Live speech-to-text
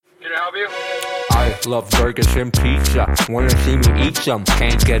Love burgers and pizza. Wanna see me eat some?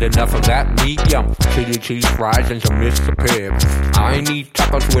 Can't get enough of that meat, yum. Chili cheese fries and some Mr. Pibb. I need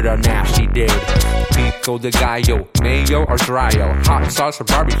tacos with a nasty dip. Pico de gallo, mayo or dryo. Hot sauce or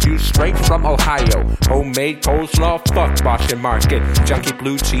barbecue straight from Ohio. Homemade coleslaw, fuck Boston Market. Junky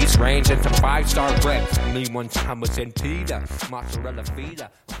blue cheese range and some 5-star bread. Me one hummus and pita, mozzarella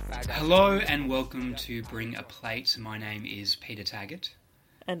feta. Hello and welcome to Bring a Plate. My name is Peter Taggart.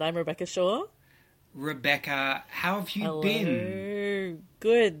 And I'm Rebecca Shaw. Rebecca, how have you Hello. been?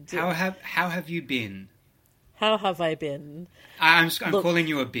 Good. How have you been? How have I been? I'm calling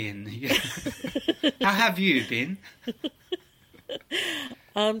you a bin. How have you been?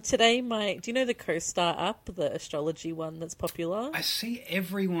 Today, do you know the CoStar app, the astrology one that's popular? I see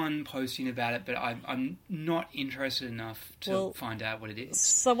everyone posting about it, but I'm not interested enough to find out what it is.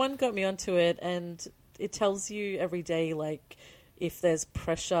 Someone got me onto it, and it tells you every day, like, if there's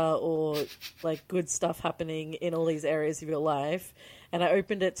pressure or, like, good stuff happening in all these areas of your life. And I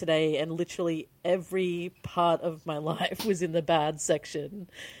opened it today, and literally every part of my life was in the bad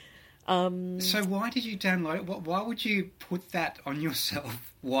section. So why did you download it? Why would you put that on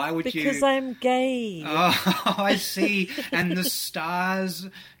yourself? Why would you? Because I'm gay. Oh, I see. And the stars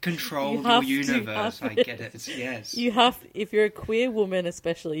control your universe. I get it. Yes. You have, if you're a queer woman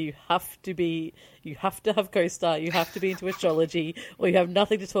especially, you have to have CoStar, you have to be into astrology, or you have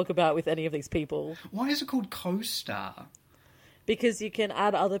nothing to talk about with any of these people. Why is it called CoStar? Because you can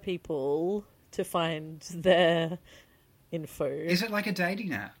add other people to find their info. Is it like a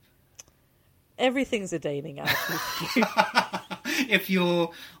dating app? Everything's a dating app. If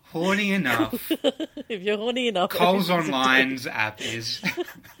you're horny enough. If you're horny enough. Coles Online's app is.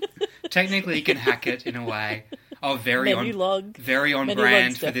 Technically, you can hack it in a way. Oh, very on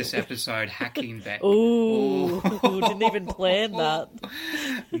brand for this episode, hacking back. Ooh, didn't even plan that.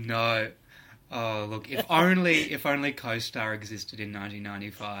 No. Oh, look, if only CoStar existed in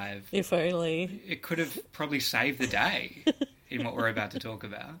 1995. If only. It could have probably saved the day in what we're about to talk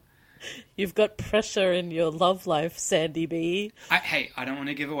about. You've got pressure in your love life, Sandy B. I don't want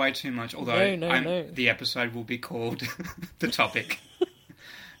to give away too much, although no. The episode will be called The Topic.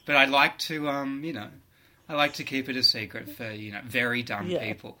 But I'd like to, I like to keep it a secret for, very dumb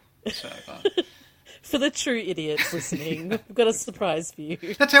people. So, for the true idiots listening, we've got a surprise for you.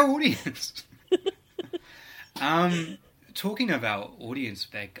 That's our audience. Talking of our audience,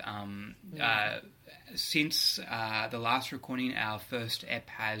 Beck, since the last recording, our first ep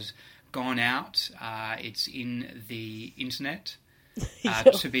has gone out. It's in the internet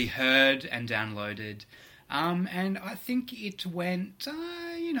to be heard and downloaded. And I think it went,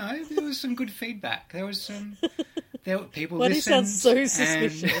 there was some good feedback. There people Why do you sound so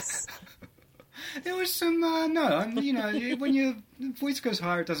suspicious? suspicious? There was some, when your voice goes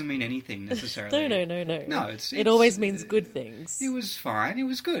higher, it doesn't mean anything necessarily. No. No, it always means good things. It was fine. It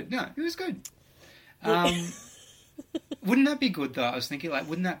was good. No, it was good. Wouldn't that be good, though? I was thinking,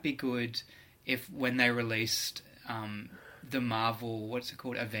 wouldn't that be good if when they released the Marvel, what's it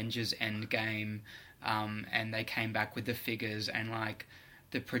called, Avengers Endgame, and they came back with the figures and,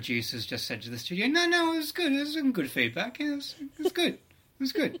 the producers just said to the studio, no, it was good. It was some good feedback. It was good. It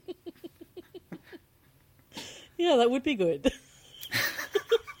was good. Yeah, that would be good.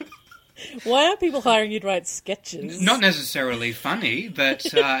 Why aren't people hiring you to write sketches? Not necessarily funny, but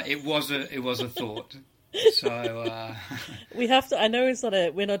it was a thought. So we have to. I know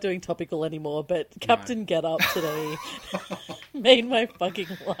we're not doing topical anymore, but Captain Get Up today made my fucking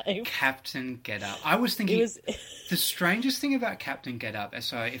life. Captain Get Up. I was thinking the strangest thing about Captain Get Up.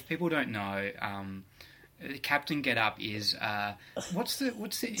 So if people don't know, Captain Get Up is what's the?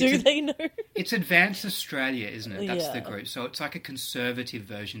 Do they know? It's Advance Australia, isn't it? That's the group. So it's like a conservative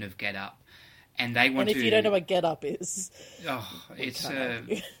version of Get Up. And they want to. And if you don't know what Get Up is, it's a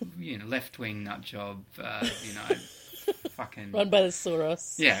left-wing nut job. Fucking run by the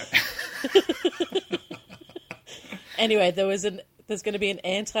Soros. Yeah. Anyway, there's going to be an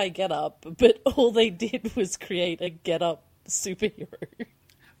anti-Get Up, but all they did was create a Get Up superhero.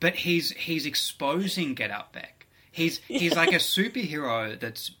 But he's exposing Get Up back. He's like a superhero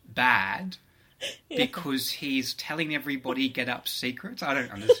that's bad because he's telling everybody Get Up secrets. I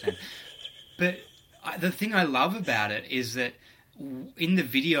don't understand. But the thing I love about it is that in the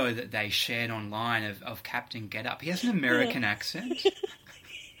video that they shared online of Captain Get Up, he has an American accent.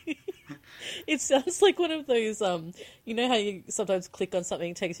 It sounds like one of those, you know how you sometimes click on something,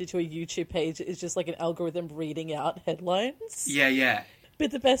 it takes you to a YouTube page, it's just like an algorithm reading out headlines? Yeah.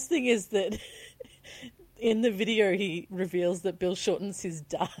 But the best thing is that in the video he reveals that Bill Shorten's his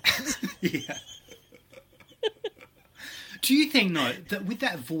dad. Yeah. Do you think, no, that with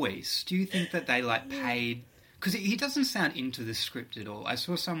that voice, do you think that they, like, paid... Because he doesn't sound into the script at all. I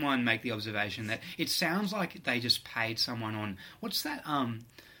saw someone make the observation that it sounds like they just paid someone on... What's that,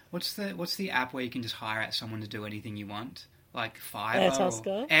 what's the app where you can just hire out someone to do anything you want? Like Fiverr?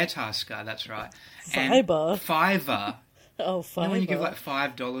 Airtasker? Airtasker, that's right. Fiverr? Fiverr. Oh, Fiverr. You know when you give, like,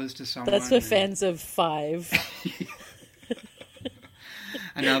 $5 to someone? That's for fans of Five.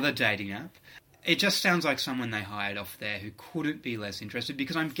 Another dating app. It just sounds like someone they hired off there who couldn't be less interested,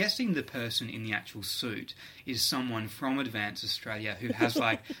 because I'm guessing the person in the actual suit is someone from Advance Australia who has,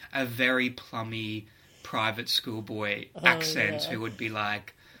 like, a very plummy private schoolboy accent who would be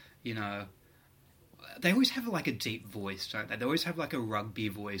like, you know... They always have, like, a deep voice, don't they? They always have, like, a rugby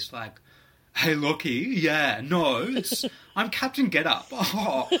voice, like, "Hey, Lockie, yeah, no, I'm Captain Get Up.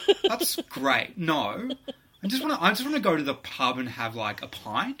 Oh, that's great. No, I just want to go to the pub and have, like, a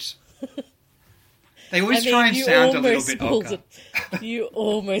pint." They always try and sound a little bit ochre. You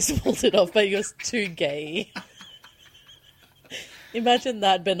almost pulled it off, but you're too gay. Imagine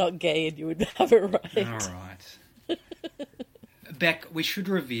that, but not gay, and you would have it right. All right. Beck, we should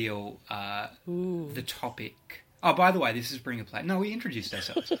reveal the topic. Oh, by the way, this is Bring a Plate. No, we introduced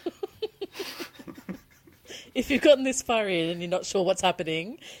ourselves. If you've gotten this far in and you're not sure what's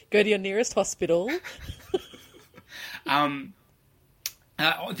happening, go to your nearest hospital.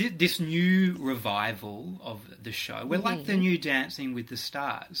 This new revival of the show, we're like the new Dancing with the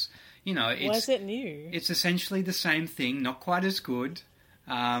Stars. You know, Why is it new? It's essentially the same thing, not quite as good.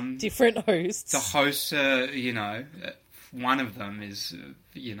 Different hosts. The hosts are, one of them is,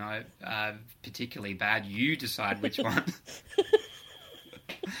 particularly bad. You decide which one.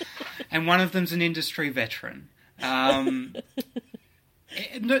 And one of them's an industry veteran.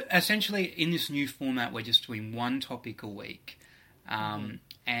 Essentially, in this new format, we're just doing one topic a week.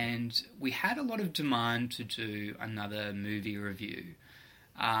 And we had a lot of demand to do another movie review.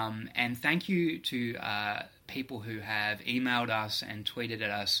 And thank you to people who have emailed us and tweeted at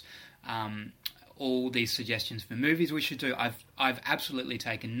us all these suggestions for movies we should do. I've absolutely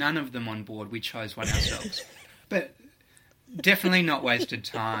taken none of them on board. We chose one ourselves. But definitely not wasted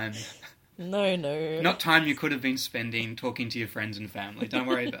time. No. Not time you could have been spending talking to your friends and family. Don't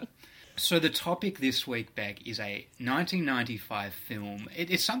worry about it. So the topic this week, Beck, is a 1995 film.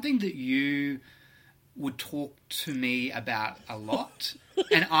 It's something that you would talk to me about a lot,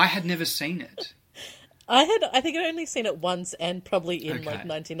 and I had never seen it. I think I'd only seen it once, and probably in like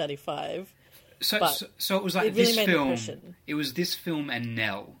 1995. So it was like it really this made film. an impression. It was this film and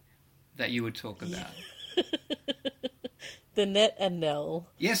Nell that you would talk about. The Net and Nell.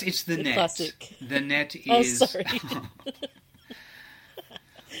 Yes, it's the Net. Classic. The Net is. Oh, sorry.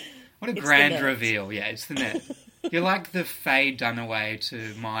 What a grand reveal. Yeah, it's the Net. You're like the Faye Dunaway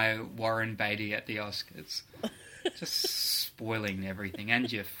to my Warren Beatty at the Oscars. Just spoiling everything.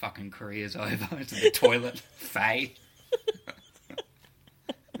 And your fucking career's over to the toilet, Faye.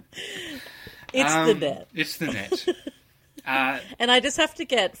 It's the Net. It's the Net. And I just have to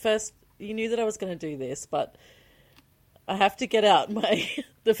get first. You knew that I was going to do this, but I have to get out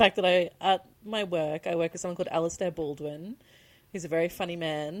the fact that at my work I work with someone called Alistair Baldwin. He's a very funny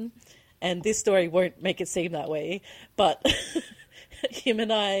man, and this story won't make it seem that way. But him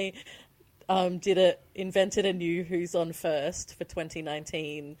and I invented a new Who's On First for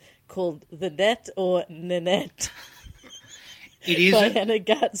 2019 called The Net or Nanette. It is by Hannah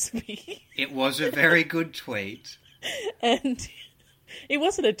Gatsby. It was a very good tweet. And it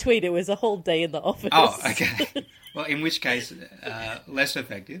wasn't a tweet, it was a whole day in the office. Oh, okay. Well, in which case, less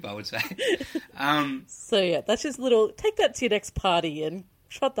effective, I would say. So, yeah, that's just take that to your next party and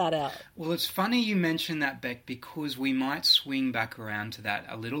trot that out. Well, it's funny you mention that, Beck, because we might swing back around to that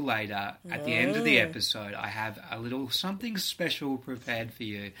a little later. At the end of the episode, I have a little something special prepared for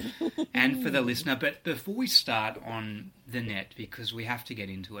you and for the listener. But before we start on the Net, because we have to get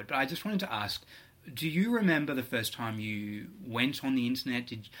into it, but I just wanted to ask, do you remember the first time you went on the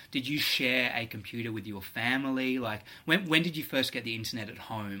internet? Did you share a computer with your family? Like, when did you first get the internet at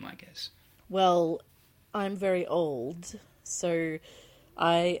home, I guess? Well, I'm very old, so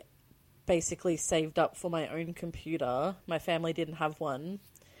I basically saved up for my own computer. My family didn't have one.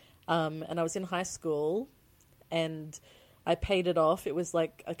 And I was in high school, and I paid it off. It was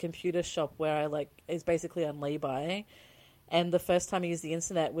like a computer shop where it's basically on lay-by. And the first time I used the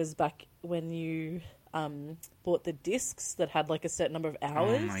internet was back when you bought the discs that had like a certain number of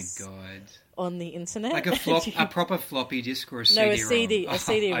hours. Oh my god! On the internet, like a proper floppy disk or a CD-ROM. No, a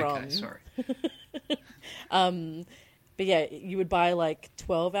CD-ROM. Okay, sorry. But yeah, you would buy like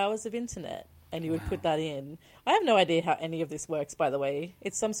 12 hours of internet, and you would put that in. I have no idea how any of this works, by the way.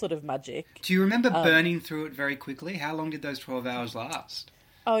 It's some sort of magic. Do you remember burning through it very quickly? How long did those 12 hours last?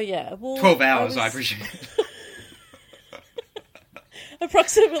 Oh, yeah. Well, 12 hours, I presume.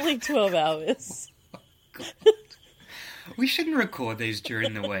 Approximately 12 hours. God. We shouldn't record these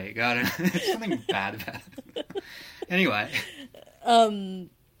during the week. I don't know. There's something bad about it. Anyway.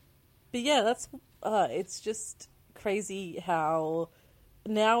 But yeah, that's... it's just crazy how...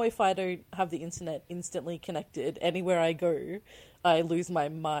 Now, if I don't have the internet instantly connected anywhere I go, I lose my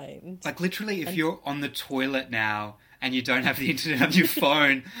mind. Like, literally, if you're on the toilet now and you don't have the internet on your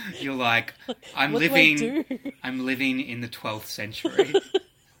phone, you're like, I'm living in the 12th century.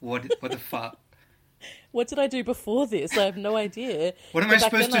 What the fuck? What did I do before this? I have no idea. What am I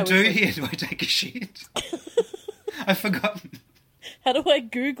supposed to do here? Do I take a shit? I've forgotten. How do I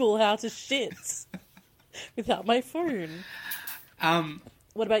Google how to shit without my phone?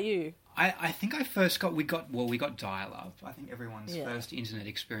 What about you? I think we got dial-up. I think everyone's first internet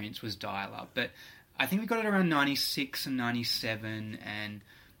experience was dial-up. But I think we got it around 96 and 97, and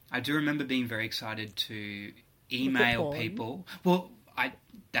I do remember being very excited to email people. Well,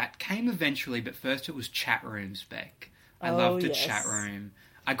 that came eventually, but first it was chat rooms, Beck. I loved a chat room.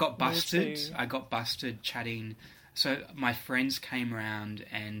 I got busted. I got busted chatting. So my friends came around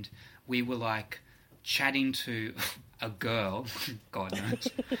and we were like chatting to a girl. God knows.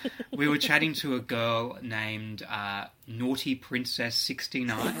 We were chatting to a girl named Naughty Princess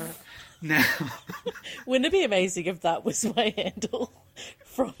 69. Now, wouldn't it be amazing if that was my handle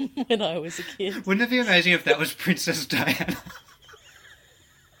from when I was a kid? Wouldn't it be amazing if that was Princess Diana?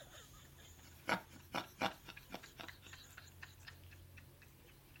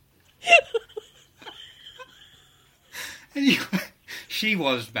 Anyway, she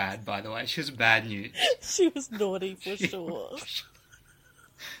was bad, by the way. She was bad news. She was naughty for sure.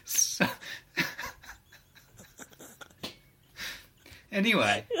 So...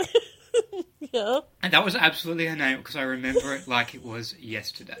 Anyway. Yeah. And that was absolutely her name, because I remember it like it was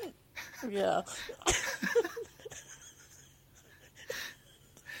yesterday. Yeah.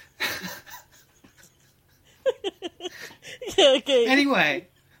 Yeah, okay. Anyway,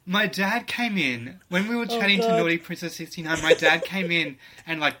 my dad came in, when we were chatting to Naughty Princess 69, my dad came in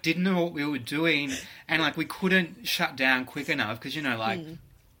and, like, didn't know what we were doing, and, like, we couldn't shut down quick enough, because, you know, like,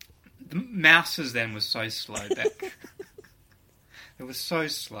 the mouses then were so slow, Beck. It was so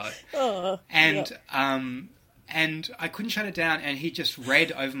slow. And I couldn't shut it down, and he just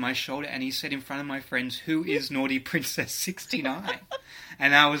read over my shoulder, and he said in front of my friends, "Who is Naughty Princess 69?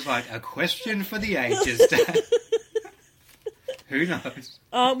 And I was like, a question for the ages, Dad. Who knows?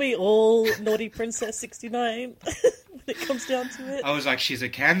 Aren't we all Naughty Princess 69 when it comes down to it? I was like, she's a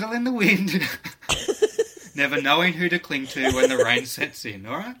candle in the wind, never knowing who to cling to when the rain sets in,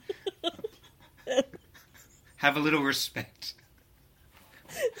 alright? Have a little respect.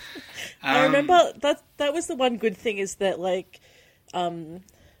 I remember that was the one good thing, is that, like,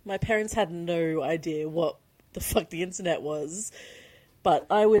 my parents had no idea what the fuck the internet was, but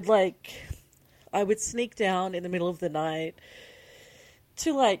I would sneak down in the middle of the night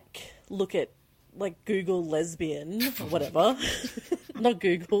to, like, look at, like, Google lesbian or whatever. Not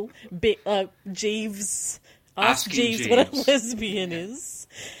Google, Jeeves. Ask Jeeves what a lesbian is.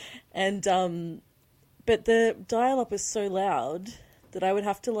 And but the dial-up was so loud that I would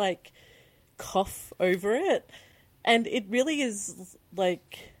have to, like, cough over it. And it really is,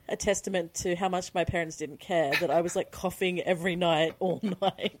 like, a testament to how much my parents didn't care that I was, like, coughing every night, all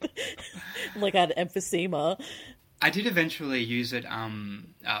night. Like, I had emphysema. I did eventually use it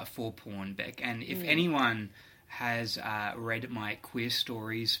for porn, Beck. And if anyone has read my Queer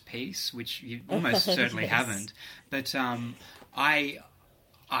Stories piece, which you almost certainly haven't, but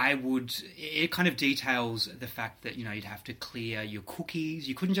I would... It kind of details the fact that, you know, you'd have to clear your cookies.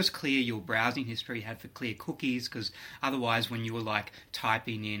 You couldn't just clear your browsing history. You had to clear cookies, because otherwise when you were, like,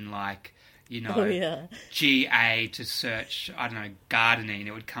 typing in, like, you know, GA to search, I don't know, gardening,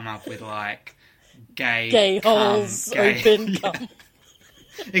 it would come up with, like, gay holes, open cum.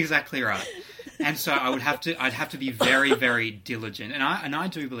 Exactly right. And so I'd have to be very, very diligent. And I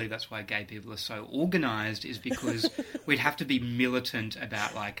do believe that's why gay people are so organised, is because we'd have to be militant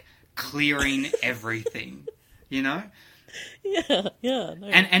about, like, clearing everything, you know? Yeah. No,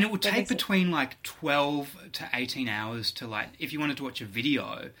 and it would take between, like, 12 to 18 hours to, like, if you wanted to watch a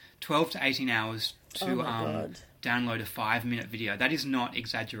video, 12 to 18 hours to download a 5-minute video. That is not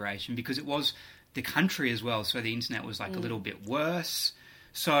exaggeration, because it was the country as well, so the internet was, like, a little bit worse.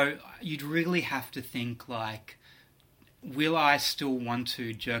 So you'd really have to think, like, will I still want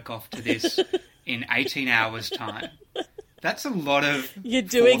to jerk off to this in 18 hours' time? That's a lot of You're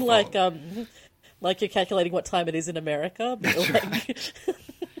doing, forethought. like, Like you're calculating what time it is in America. But That's like... right.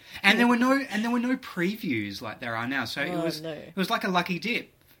 And there were no previews like there are now. So it was like a lucky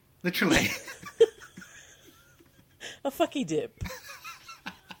dip, literally. A fucky dip.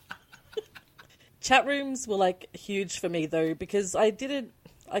 Chat rooms were like huge for me though, because I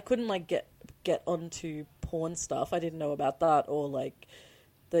couldn't like get onto porn stuff. I didn't know about that, or like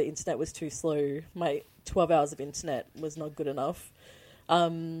the internet was too slow. My 12 hours of internet was not good enough.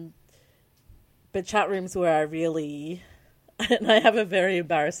 But chat rooms where I really, and I have a very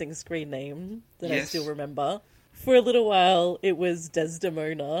embarrassing screen name that I still remember. For a little while, it was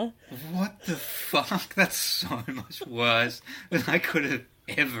Desdemona. What the fuck? That's so much worse than I could have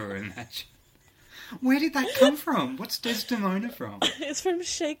ever imagined. Where did that come from? What's Desdemona from? It's from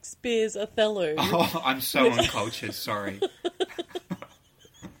Shakespeare's Othello. Oh, I'm so uncultured, sorry.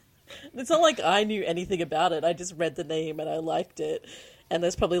 It's not like I knew anything about it. I just read the name and I liked it. And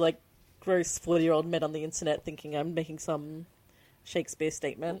there's probably like gross 40-year-old men on the internet thinking I'm making some Shakespeare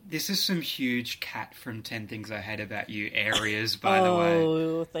statement. This is some huge cat from 10 Things I Hate About You areas, by the way.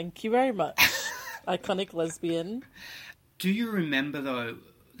 Oh, thank you very much. Iconic lesbian. Do you remember, though,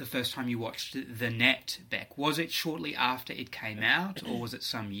 the first time you watched The Net, Beck? Was it shortly after it came out, or was it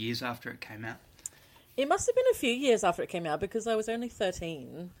some years after it came out? It must have been a few years after it came out, because I was only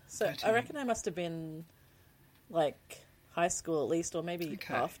 13. So 13. I reckon I must have been, like, high school at least, or maybe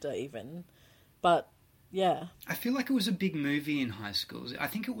after even. But, yeah. I feel like it was a big movie in high schools. I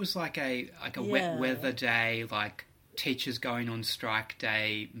think it was like a wet weather day, like teachers going on strike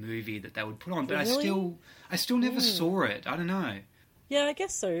day movie that they would put on. But really? I still never saw it. I don't know. Yeah, I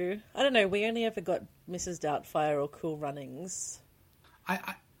guess so. I don't know. We only ever got Mrs. Doubtfire or Cool Runnings.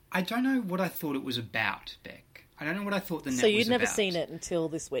 I don't know what I thought it was about, Beck. I don't know what I thought the net was about. So you'd never seen it until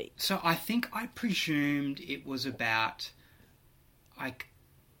this week? So I think I presumed it was about, like,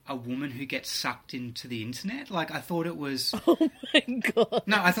 a woman who gets sucked into the internet. Like, I thought it was... Oh my God.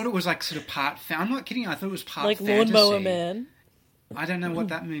 No, I thought it was, like, sort of part... I'm not kidding. I thought it was part like fantasy. Lawnmower Man. I don't know what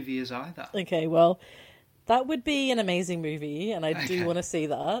that movie is either. Okay, well... That would be an amazing movie, and I do want to see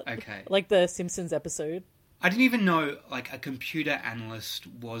that. Okay. Like the Simpsons episode. I didn't even know, like, a computer analyst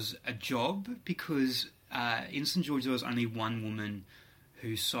was a job, because in St. George there was only one woman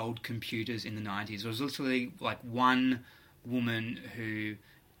who sold computers in the 90s. There was literally, like, one woman who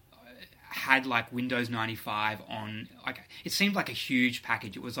had, like, Windows 95 on... like, it seemed like a huge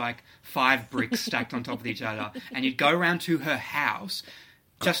package. It was, like, 5 bricks stacked on top of each other. And you'd go around to her house...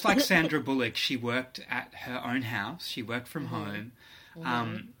 Just like Sandra Bullock, she worked at her own house. She worked from home.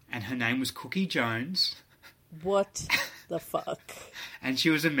 And her name was Cookie Jones. What the fuck? And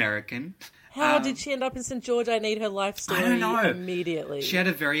she was American. How did she end up in St. George? I need her life story I don't know. Immediately. She had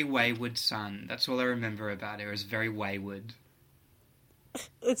a very wayward son. That's all I remember about her. It was very wayward.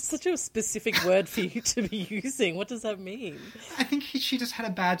 It's such a specific word for you to be using. What does that mean? I think she just had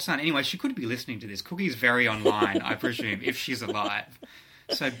a bad son. Anyway, she could be listening to this. Cookie's very online, I presume, if she's alive.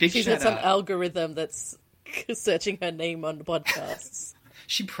 So big She's shout got some out. algorithm that's searching her name on podcasts.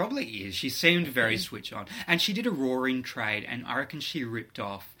 She probably is. She seemed very switch on. And she did a roaring trade, and I reckon she ripped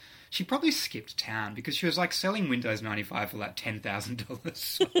off. She probably skipped town, because she was like selling Windows 95 for like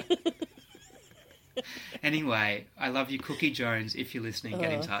 $10,000. Anyway, I love you, Cookie Jones. If you're listening,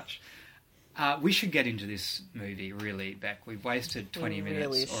 get in touch. We should get into this movie, really, Beck. We've wasted 20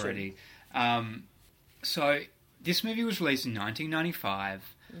 minutes already. So... This movie was released in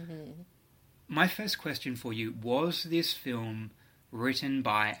 1995. My first question for you, was this film written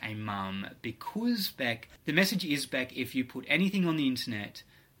by a mum? Because, Beck, the message is, Beck, if you put anything on the internet,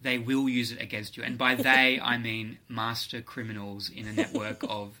 they will use it against you. And by they, I mean master criminals in a network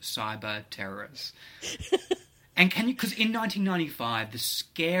of cyber terrorists. And can you... Because in 1995, the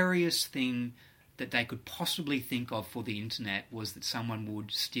scariest thing that they could possibly think of for the internet was that someone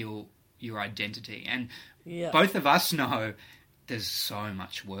would steal your identity. And both of us know there's so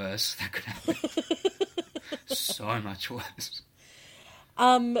much worse that could happen. So much worse.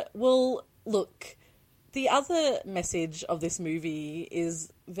 Well, look, the other message of this movie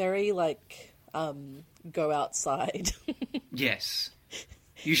is very, like, go outside. Yes.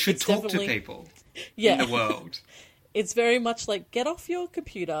 You should talk to people in the world. It's very much like, get off your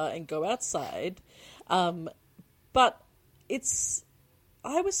computer and go outside. But it's...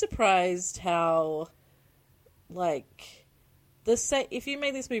 I was surprised how, like, if you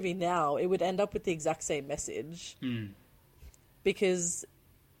made this movie now, it would end up with the exact same message. Because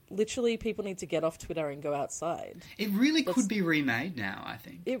literally people need to get off Twitter and go outside. It really could be remade now, I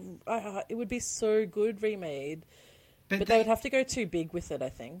think. It would be so good remade. But they would have to go too big with it, I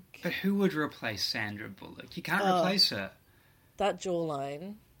think. But who would replace Sandra Bullock? You can't replace her. That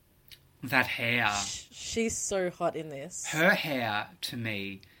jawline. That hair. She's so hot in this. Her hair, to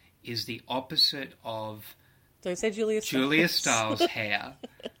me, is the opposite of Don't say Julia Stiles. Julia Stiles' hair.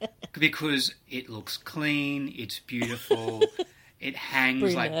 Because it looks clean, it's beautiful, it hangs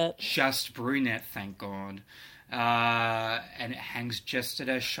Brunette. like just brunette, thank God. And it hangs just at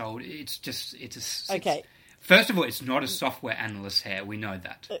her shoulder. Okay. First of all, it's not a software analyst's hair. We know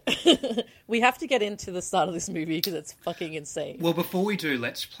that. We have to get into the start of this movie because it's fucking insane. Well, before we do,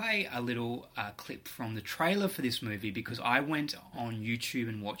 let's play a little clip from the trailer for this movie because I went on YouTube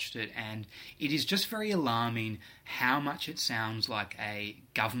and watched it, and it is just very alarming how much it sounds like a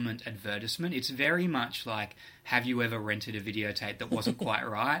government advertisement. It's very much like, have you ever rented a videotape that wasn't quite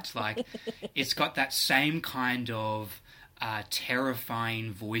right? Like, it's got that same kind of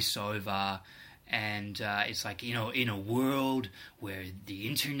terrifying voiceover. And it's like, you know, in a world where the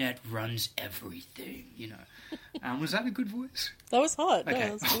internet runs everything, you know. Was that a good voice? That was hot. Okay.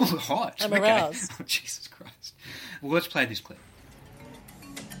 No, Oh, hot. I'm okay. aroused. Oh, Jesus Christ. Well, let's play this clip.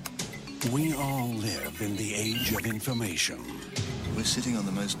 We all live in the age of information. We're sitting on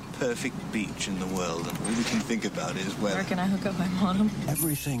the most perfect beach in the world, and all we can think about is Where where... can I hook up my modem?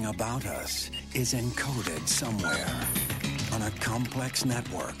 Everything about us is encoded somewhere on a complex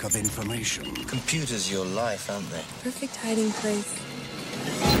network of information. Computers your life, aren't they? Perfect hiding place.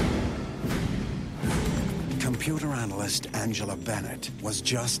 Computer analyst Angela Bennett was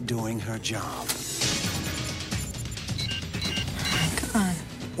just doing her job Come on.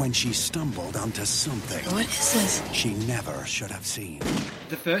 when she stumbled onto something What is this? she never should have seen.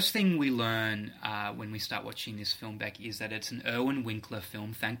 The first thing we learn when we start watching this film, Becky, is that it's an Irwin Winkler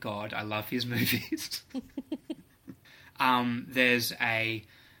film. Thank God. I love his movies. There's a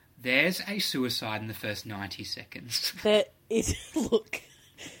suicide in the first 90 seconds. There is. Look,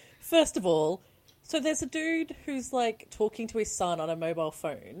 first of all, so there's a dude who's like talking to his son on a mobile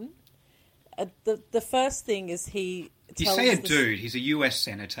phone. The first thing is he You tells say a the- dude, he's a US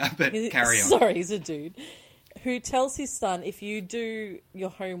senator, but carry on. Sorry, he's a dude who tells his son, if you do your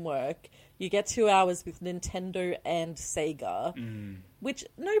homework, you get 2 hours with Nintendo and Sega, which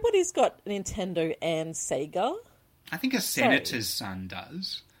nobody's got Nintendo and Sega. I think a senator's son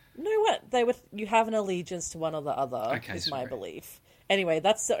does. No, what? You have an allegiance to one or the other, Okay, is my sorry. belief. Anyway,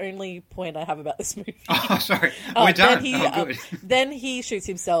 that's the only point I have about this movie. Oh, sorry. We're done. Good. Then he shoots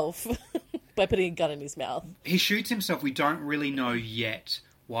himself by putting a gun in his mouth. He shoots himself. We don't really know yet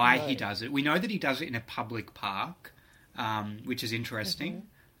why he does it. We know that he does it in a public park, which is interesting.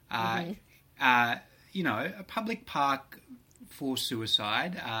 You know, a public park for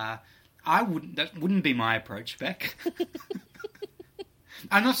suicide. That wouldn't be my approach, Beck.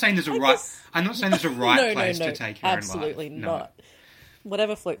 I'm not saying there's a right. I'm not saying there's a right place to take your own life. Absolutely No. not.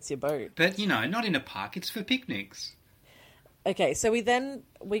 Whatever floats your boat. But you know, not in a park. It's for picnics. Okay, so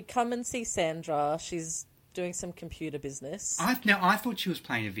we come and see Sandra. She's doing some computer business. I thought she was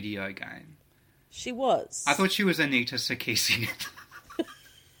playing a video game. She was. I thought she was Anita Sarkeesian.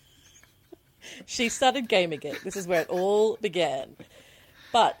 She started gaming it. This is where it all began.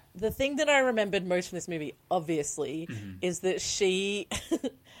 But the thing that I remembered most from this movie, obviously, is that she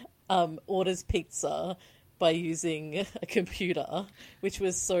orders pizza by using a computer, which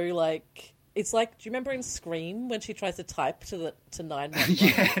was so like... It's like, do you remember in Scream when she tries to type to 911?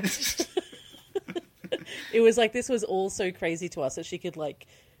 Yes. It was like, this was all so crazy to us that she could like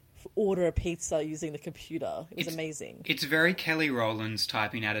order a pizza using the computer. It was amazing. It's very Kelly Rowlands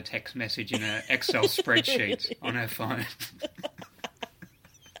typing out a text message in an Excel spreadsheet on her phone.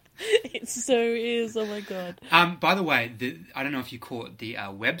 It so is. Oh my God. By the way, I don't know if you caught the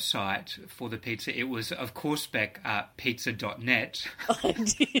website for the pizza. It was, of course, Beck, pizza.net. I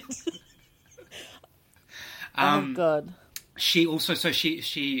did. Oh God. She also,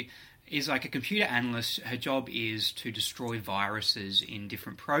 she is like a computer analyst. Her job is to destroy viruses in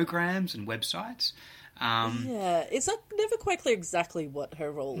different programs and websites. Yeah, it's not never quite clear exactly what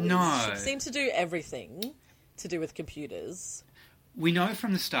her role is. No. She seems to do everything to do with computers. We know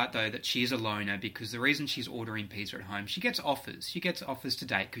from the start, though, that she's a loner because the reason she's ordering pizza at home, she gets offers. She gets offers to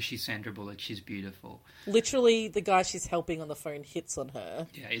date because she's Sandra Bullock. She's beautiful. Literally, the guy she's helping on the phone hits on her.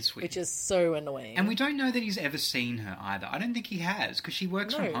 Yeah, it's weird. Which is so annoying. And we don't know that he's ever seen her either. I don't think he has because she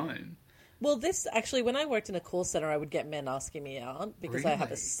works from home. Well, this actually, when I worked in a call center, I would get men asking me out because I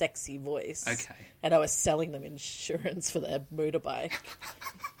have Really? a sexy voice. Okay. And I was selling them insurance for their motorbike.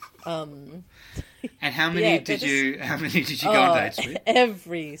 And how many did you go on dates with?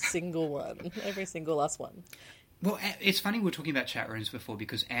 Every single one. Every single last one. Well, it's funny we were talking about chat rooms before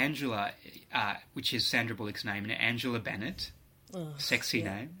because Angela, which is Sandra Bullock's name, and Angela Bennett, sexy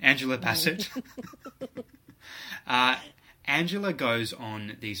name, Angela Bassett. Angela goes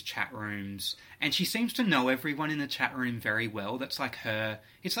on these chat rooms, and she seems to know everyone in the chat room very well. That's like her.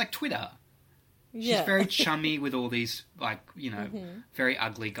 It's like Twitter. She's Yeah. very chummy with all these, like, very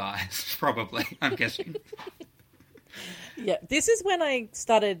ugly guys, probably, I'm guessing. Yeah, this is when I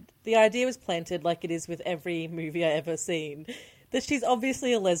started. The idea was planted, like it is with every movie I ever seen, that she's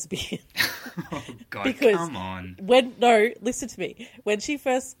obviously a lesbian. Oh, God, Because come on. Listen to me. When she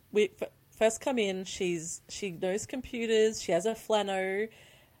first come in, she knows computers. She has a flano.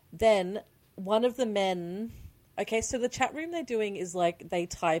 Then one of the men. Okay, so the chat room they're doing is like they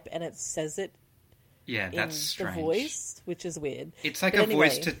type and it says it Yeah, in that's strange. the voice, which is weird. It's like But anyway,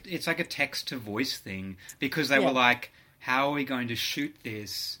 it's like a text to voice thing, because they Yeah. were like, how are we going to shoot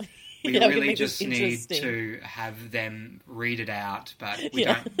this? We Yeah, we really make this just need interesting. to have them read it out, but we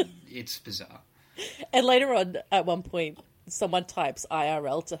Yeah. don't. It's bizarre. And later on, at one point, someone types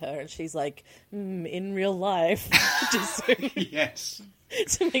IRL to her, and she's like, in real life, just so, Yes.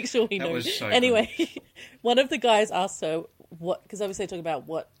 to make sure we That know. was so Anyway, one of the guys asked her what, because obviously talking about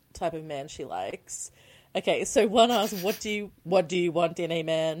what type of man she likes. Okay, so one asked, "What do you want in a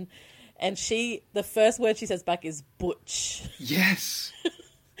man?" And the first word she says back is butch. Yes.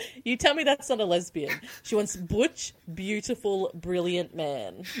 You tell me that's not a lesbian. She wants butch, beautiful, brilliant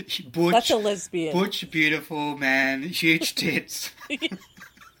man. Butch, That's a lesbian. Butch, beautiful man, huge tits.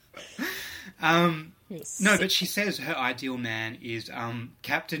 No, but she says her ideal man is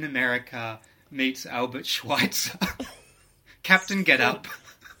Captain America meets Albert Schweitzer. Captain Get Up.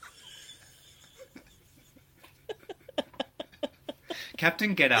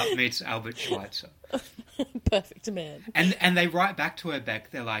 Captain Get Up meets Albert Schweitzer. Perfect man. And they write back to her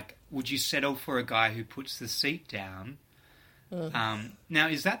back, they're like, would you settle for a guy who puts the seat down? Now,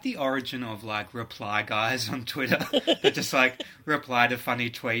 is that the origin of, like, reply guys on Twitter that just, like, reply to funny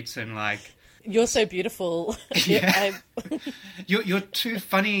tweets and, like... You're so beautiful. Yeah. You're too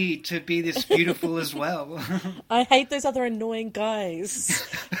funny to be this beautiful as well. I hate those other annoying guys.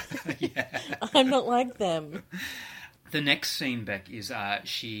 Yeah. I'm not like them. The next scene, Beck, is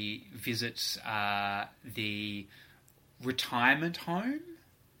she visits the retirement home.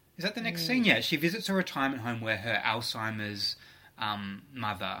 Is that the next scene? Yeah, she visits a retirement home where her Alzheimer's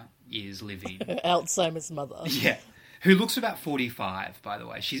mother is living. Alzheimer's mother. Yeah. Who looks about 45, by the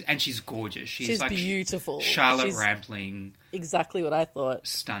way. She's gorgeous. She's like beautiful. Charlotte She's Rampling, exactly what I thought.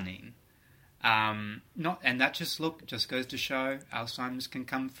 stunning. And that just goes to show Alzheimer's can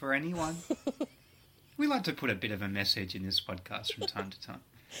come for anyone. We like to put a bit of a message in this podcast from time to time.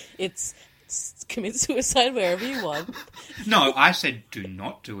 It's commit suicide wherever you want. No, I said do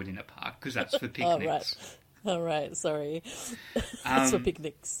not do it in a park because that's for picnics. All right, sorry. It's for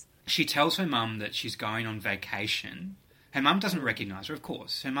picnics. She tells her mum that she's going on vacation. Her mum doesn't recognise her, of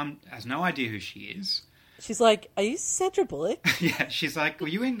course. Her mum has no idea who she is. She's like, "Are you Sandra Bullock?" Yeah, she's like, were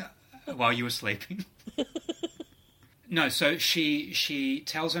you in while you were sleeping? No, so she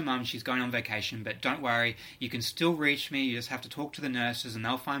tells her mum she's going on vacation, but don't worry, you can still reach me. You just have to talk to the nurses and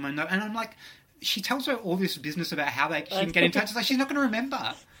they'll find my note. And I'm like, she tells her all this business about how she can get in touch. It's like, she's not going to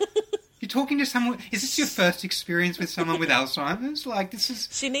remember. You're talking to someone... Is this your first experience with someone with Alzheimer's? Like, this is...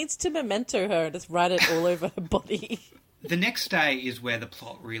 She needs to memento her and just write it all over her body. The next day is where the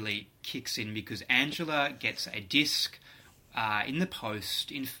plot really kicks in because Angela gets a disc in the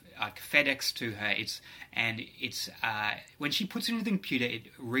post, FedEx to her. It's when she puts it into the computer, it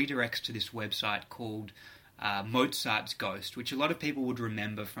redirects to this website called Mozart's Ghost, which a lot of people would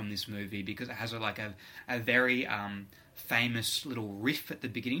remember from this movie because it has a very famous little riff at the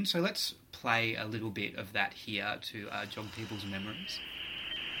beginning. So let's play a little bit of that here to jog people's memories.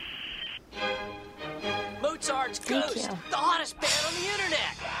 Mozart's Ghost, you. the hottest band on the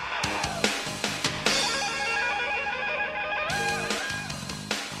internet.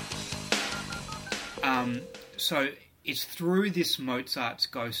 So it's through this Mozart's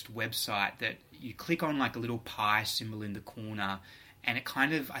Ghost website that you click on like a little pie symbol in the corner, and it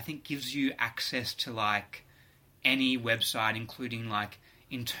kind of, I think, gives you access to like any website, including like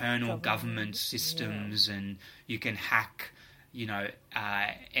internal government systems, and you can hack,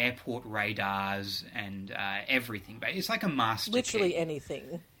 airport radars and everything. But it's like a master Literally key.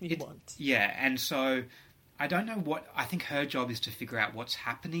 anything you want. Yeah, and so I don't know what... I think her job is to figure out what's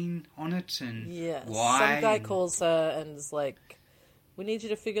happening on it and why. Some guy calls her and is like, "We need you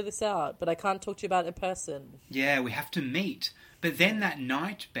to figure this out, but I can't talk to you about it in person." Yeah, we have to meet. But then that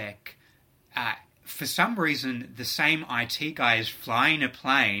night, Beck, for some reason, the same IT guy is flying a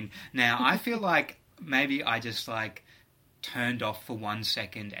plane. Now, I feel like maybe I just, turned off for 1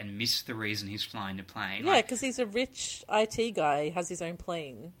 second and missed the reason he's flying a plane. Yeah, because he's a rich IT guy, has his own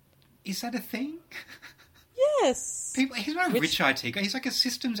plane. Is that a thing? Yes. People, he's not a rich IT guy. He's like a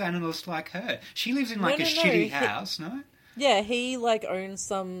systems analyst like her. She lives in like a shitty house, no? Yeah, he like owns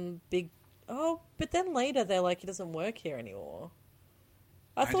some big. Oh, but then later they're like he doesn't work here anymore.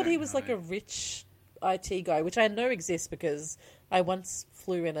 I thought he was like a rich IT guy, which I know exists because I once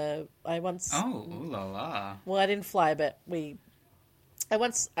flew in a. Oh, ooh la la. Well, I didn't fly, but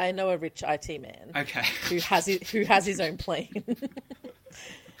I know a rich IT man. Okay. Who has his own plane.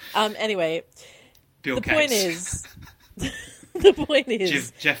 Anyway, Bill the Gates. the point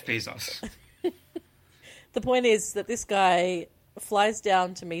is Jeff Bezos. the point is that this guy flies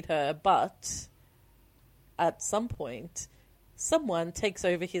down to meet her, but at some point, someone takes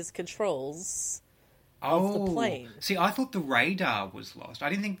over his controls of the plane. See, I thought the radar was lost. I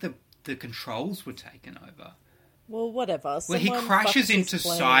didn't think the controls were taken over. Well, whatever. Well, he Someone crashes fucks his into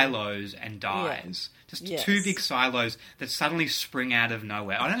plane. silos and dies. Yeah. Just Yes. two big silos that suddenly spring out of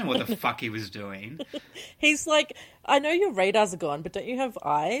nowhere. I don't know what the fuck he was doing. He's like, I know your radars are gone, but don't you have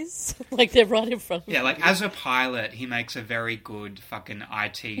eyes? Like, they're right in front of you. Yeah, like, as a pilot, he makes a very good fucking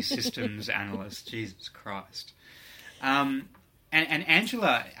IT systems analyst. Jesus Christ. And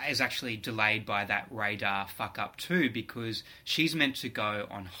Angela is actually delayed by that radar fuck up too, because she's meant to go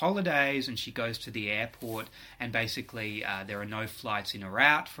on holidays and she goes to the airport and basically there are no flights in or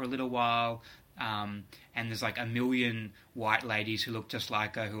out for a little while. And there's like a million white ladies who look just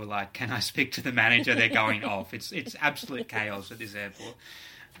like her who are like, can I speak to the manager? They're going off. It's absolute chaos at this airport.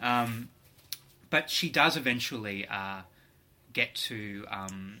 But she does eventually get to...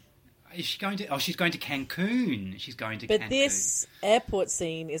 is she going to... Oh, she's going to Cancun. She's going to Cancun. But this airport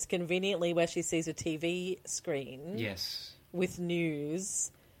scene is conveniently where she sees a TV screen. Yes. With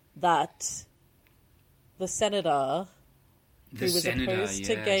news that the senator who was opposed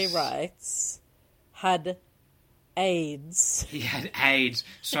to gay rights had AIDS. He had AIDS,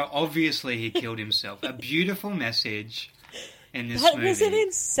 so obviously he killed himself. A beautiful message in this movie. That was an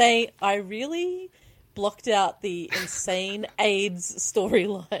insane... I really blocked out the insane AIDS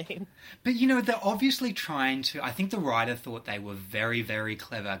storyline. But, you know, they're obviously trying to... I think the writer thought they were very, very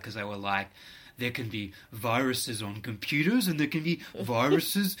clever because they were like, there can be viruses on computers and there can be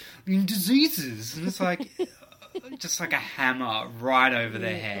viruses in diseases. And it's like... just like a hammer right over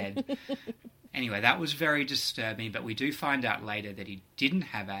their head. Anyway, that was very disturbing, but we do find out later that he didn't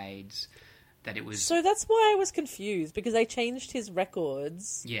have AIDS, that it was... So that's why I was confused, because they changed his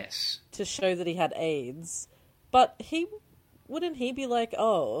records Yes. to show that he had AIDS. But wouldn't he be like,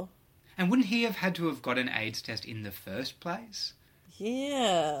 oh... And wouldn't he have had to have got an AIDS test in the first place?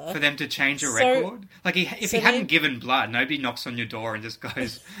 Yeah. For them to change a record? Like, if he hadn't given blood, nobody knocks on your door and just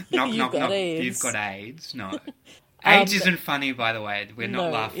goes, knock, knock, knock, you've got AIDS. No. AIDS isn't funny, by the way. We're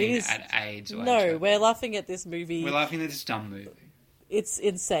not laughing at AIDS. Or no, we're laughing at this movie. We're laughing at this dumb movie. It's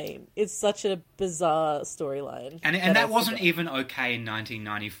insane. It's such a bizarre storyline. And that wasn't even okay in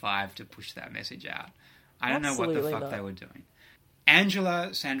 1995 to push that message out. I don't know what the fuck they were doing.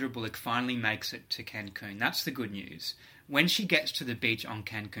 Angela, Sandra Bullock, finally makes it to Cancun. That's the good news. When she gets to the beach on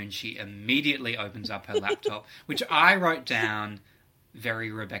Cancun, she immediately opens up her laptop, which I wrote down,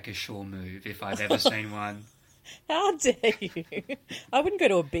 very Rebecca Shaw move, if I've ever seen one. How dare you? I wouldn't go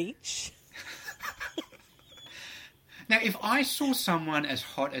to a beach. Now, if I saw someone as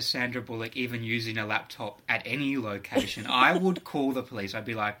hot as Sandra Bullock even using a laptop at any location, I would call the police. I'd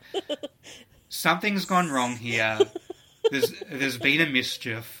be like, something's gone wrong here. There's been a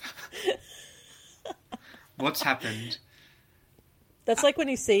mischief. What's happened? That's like when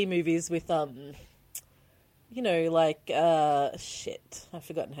you see movies with, you know, like, shit, I've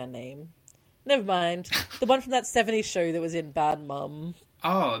forgotten her name. Never mind. The one from that 70s show that was in Bad Mum.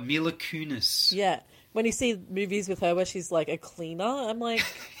 Oh, Mila Kunis. Yeah. When you see movies with her where she's like a cleaner, I'm like,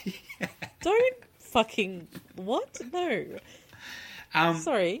 don't fucking... What? No.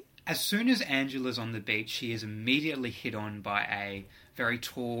 Sorry. As soon as Angela's on the beach, she is immediately hit on by a very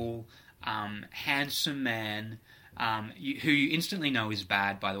tall, handsome man, who you instantly know is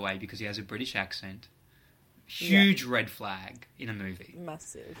bad, by the way, because he has a British accent. Huge red flag in a movie.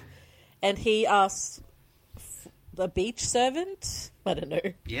 Massive. And he asks the beach servant, I don't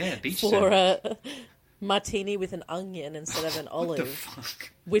know. Yeah, beach for servant. a martini with an onion instead of an olive. What the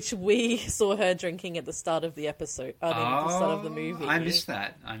fuck? Which we saw her drinking at the start of the episode. At the start of the movie. I missed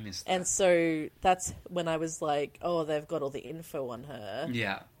that. And so that's when I was like, oh, they've got all the info on her.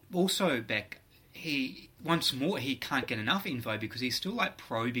 Yeah. Also, Beck, he can't get enough info because he's still like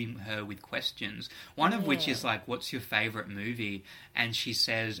probing her with questions. One of which is like, what's your favourite movie? And she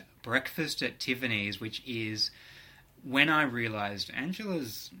says Breakfast at Tiffany's, which is when I realised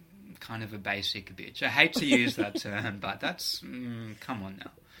Angela's kind of a basic bitch. I hate to use that term, but that's... come on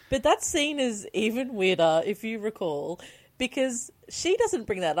now. But that scene is even weirder, if you recall, because she doesn't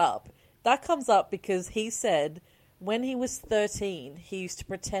bring that up. That comes up because he said when he was 13, he used to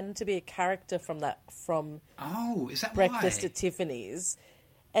pretend to be a character from Oh, is that Breakfast why? at Tiffany's.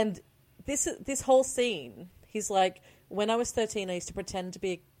 And this whole scene, he's like, when I was 13, I used to pretend to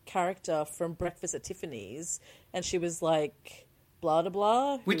be a character from Breakfast at Tiffany's. And she was like, blah, blah,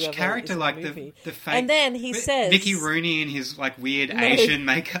 blah. Which whoever character? is in Like movie. the fake... And then he says... Mickey Rooney in his, like, weird No. Asian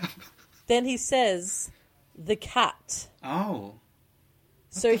makeup. Then he says, the cat. Oh.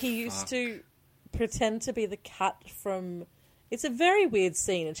 So the he used fuck? to pretend to be the cat from... It's a very weird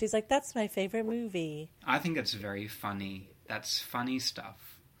scene. And she's like, that's my favourite movie. I think that's very funny. That's funny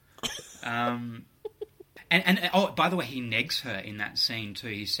stuff. And oh, by the way, he negs her in that scene too.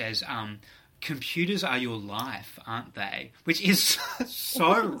 He says, computers are your life, aren't they? Which is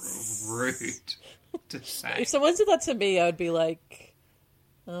so rude to say. If someone said that to me, I would be like,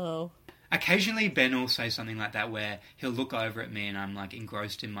 oh. Occasionally, Ben will say something like that where he'll look over at me and I'm like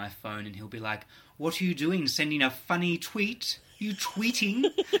engrossed in my phone and he'll be like, what are you doing? Sending a funny tweet? You tweeting?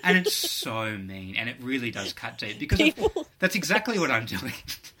 And it's so mean and it really does cut deep because that's exactly what I'm doing.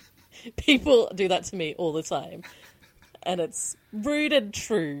 People do that to me all the time. And it's rude and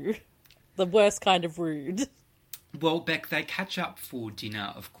true. The worst kind of rude. Well, Beck, they catch up for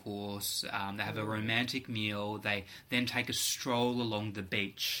dinner, of course. They have a romantic meal. They then take a stroll along the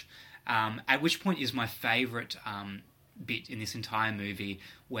beach. At which point is my favourite bit in this entire movie,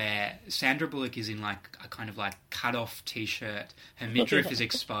 where Sandra Bullock is in like a kind of like cut-off t-shirt. Her midriff is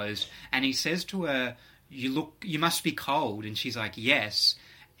exposed, and he says to her, "You must be cold," and she's like, "Yes."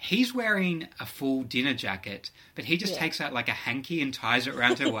 He's wearing a full dinner jacket, but he just takes out like a hanky and ties it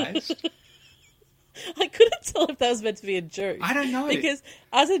around her waist. I couldn't tell if that was meant to be a joke. I don't know. Because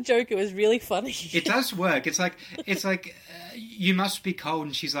as a joke, it was really funny. It does work. It's like you must be cold,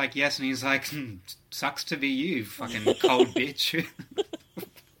 and she's like, yes, and he's like, sucks to be you, fucking cold bitch.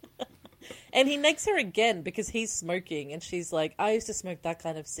 And he negs her again because he's smoking, and she's like, I used to smoke that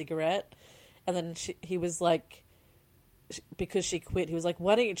kind of cigarette. And then he was like, because she quit, he was like,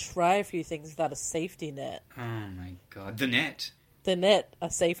 why don't you try a few things without a safety net? Oh my god, the net. The net,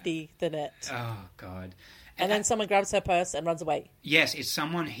 the net. Oh god. And then someone grabs her purse and runs away. Yes, it's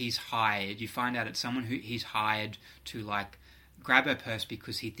someone he's hired. You find out it's someone who he's hired to like grab her purse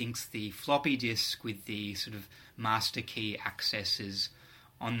because he thinks the floppy disk with the sort of master key accesses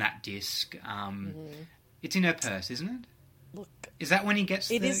on that disk. It's in her purse, isn't it? Look, is that when he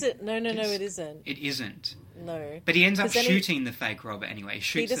gets? It isn't. No, it isn't. It isn't. No, but he ends up shooting the fake robber anyway.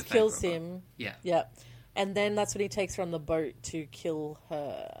 He just kills him. Yeah. And then that's when he takes her on the boat to kill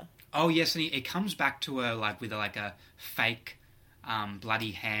her. Oh yes, and he comes back to her like with like a fake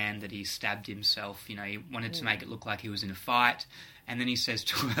bloody hand that he stabbed himself. You know, he wanted to make it look like he was in a fight. And then he says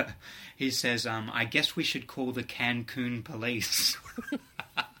to her, I guess we should call the Cancun police.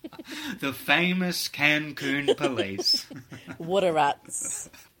 The famous Cancun police. Water rats.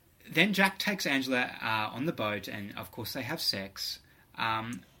 Then Jack takes Angela on the boat, and of course they have sex.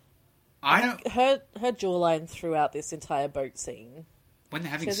 Her jawline throughout this entire boat scene. When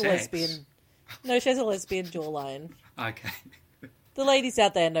they're having she has sex? She has a lesbian jawline. Okay. The ladies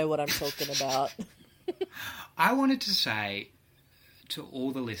out there know what I'm talking about. I wanted to say to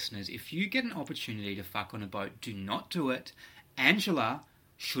all the listeners, if you get an opportunity to fuck on a boat, do not do it. Angela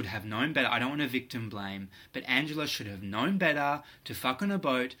should have known better. I don't want to victim blame, but Angela should have known better to fuck on a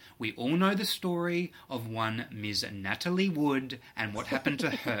boat. We all know the story of one Ms. Natalie Wood and what happened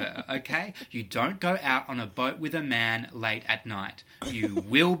to her, okay? You don't go out on a boat with a man late at night. You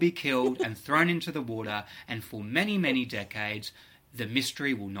will be killed and thrown into the water, and for many, many decades, the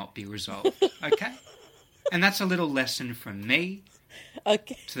mystery will not be resolved, okay? And that's a little lesson from me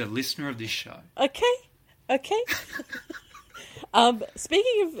to the listener of this show. Okay.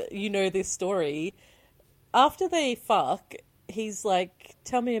 Speaking of, this story, after they fuck, he's like,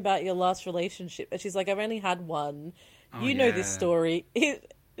 tell me about your last relationship. And she's like, I've only had one. You know this story.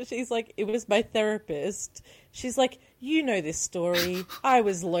 She's like, it was my therapist. She's like, you know this story. I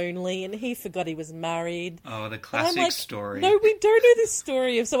was lonely and he forgot he was married. Oh, the classic story. No, we don't know this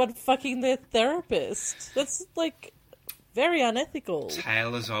story of someone fucking their therapist. That's, like, very unethical.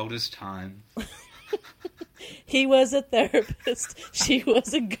 Tale as old as time. He was a therapist. She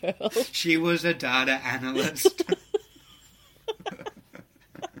was a girl. She was a data analyst.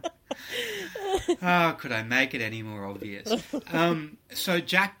 Oh, could I make it any more obvious? So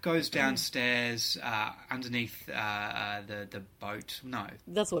Jack goes downstairs underneath the boat. No.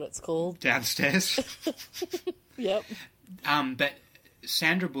 That's what it's called. Downstairs. Yep. But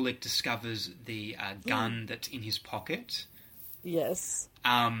Sandra Bullock discovers the gun that's in his pocket. Yes.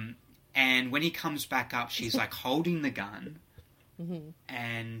 And when he comes back up, she's like holding the gun,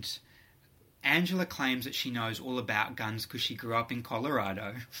 and Angela claims that she knows all about guns because she grew up in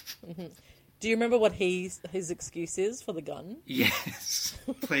Colorado. Do you remember what his excuse is for the gun? Yes,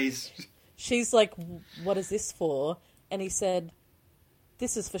 please. She's like, what is this for? And he said,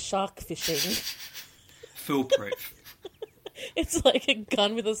 this is for shark fishing. Foolproof. It's like a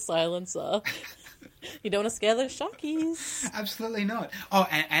gun with a silencer. You don't want to scare those sharkies. Absolutely not. Oh,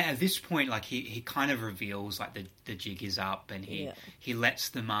 and at this point, like he kind of reveals like the jig is up, and he lets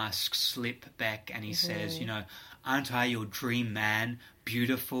the mask slip back, and he says, you know, aren't I your dream man,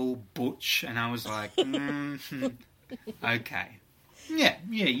 beautiful butch? And I was like, okay, yeah,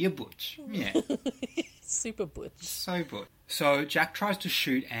 you're butch, yeah, Super butch. so butch. So Jack tries to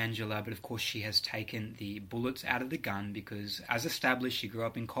shoot Angela, but of course she has taken the bullets out of the gun because, as established, she grew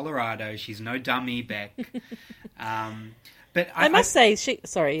up in Colorado. She's no dummy, Beck. But I must say,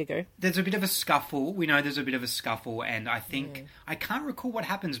 sorry, you go. There's a bit of a scuffle. We know there's a bit of a scuffle, and I think I can't recall what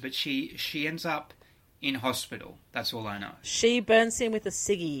happens, but she ends up in hospital. That's all I know. She burns him with a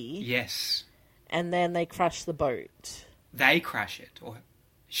ciggy. Yes. And then they crash the boat. They crash it, or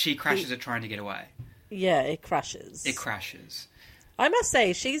she crashes it trying to get away. Yeah, it crashes. It crashes. I must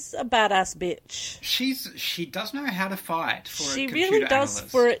say, she's a badass bitch. She does know how to fight for She a computer really does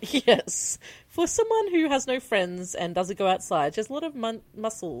analyst. for it. Yes, for someone who has no friends and doesn't go outside, she has a lot of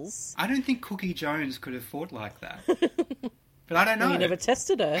muscles. I don't think Cookie Jones could have fought like that. But I don't know. We never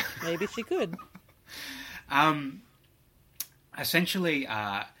tested her. Maybe she could. Essentially,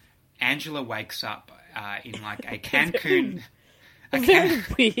 Angela wakes up in like a Cancun. A very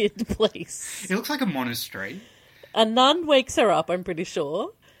weird place. It looks like a monastery. A nun wakes her up, I'm pretty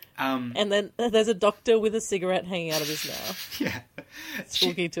sure. And then there's a doctor with a cigarette hanging out of his mouth. Yeah.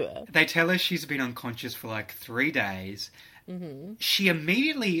 Talking to her. They tell her she's been unconscious for like 3 days. Mm-hmm. She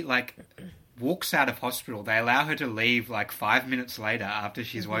immediately like walks out of hospital. They allow her to leave like 5 minutes later after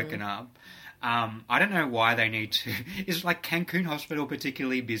she's woken up. I don't know why they need to. Is like Cancun Hospital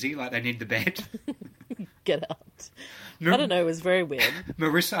particularly busy? Like they need the bed? Get out. I don't know, it was very weird.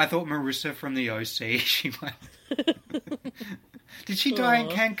 I thought Marissa from the OC, she might... Did she die in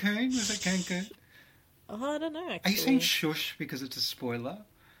Cancun? Was it Cancun? Oh, I don't know, actually. Are you saying shush because it's a spoiler?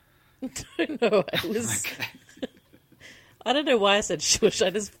 don't know. It was... Okay. I don't know why I said shush, I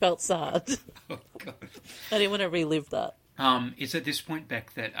just felt sad. Oh, God. I didn't want to relive that. It's at this point,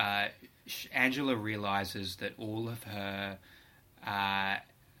 Beck, that Angela realises that all of her...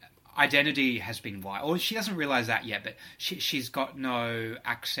 identity has been wiped, or she doesn't realise that yet, but she's got no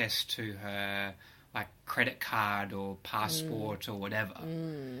access to her like credit card or passport or whatever,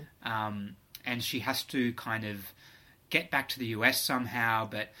 and she has to kind of get back to the US somehow.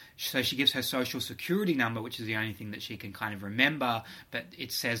 But so she gives her social security number, which is the only thing that she can kind of remember. But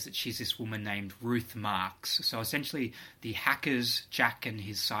it says that she's this woman named Ruth Marks. So essentially, the hackers, Jack and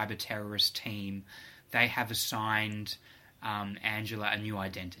his cyber terrorist team, they have assigned Angela a new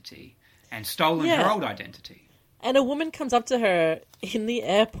identity and stolen her old identity. And a woman comes up to her in the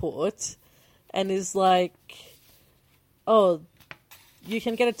airport and is like, oh, you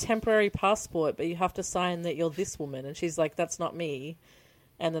can get a temporary passport, but you have to sign that you're this woman. And she's like, that's not me.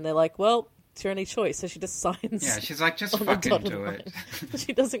 And then they're like, well, it's your only choice. So she just signs. Yeah, she's like, just fucking do it.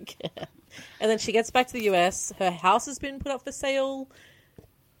 She doesn't care. And then she gets back to the US. Her house has been put up for sale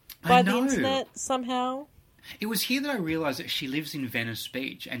by the internet somehow. It was here that I realised that she lives in Venice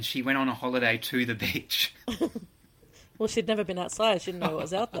Beach and she went on a holiday to the beach. Well, she'd never been outside. She didn't know what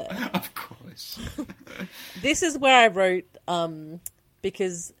was out there. Of course. This is where I wrote,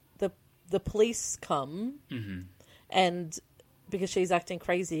 because the police come and because she's acting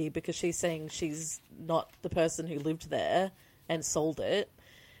crazy because she's saying she's not the person who lived there and sold it.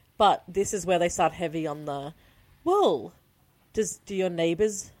 But this is where they start heavy on the, well, do your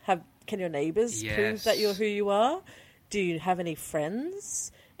neighbours have... Can your neighbours prove that you're who you are? Do you have any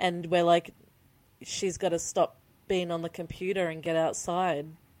friends? And we're like, she's got to stop being on the computer and get outside,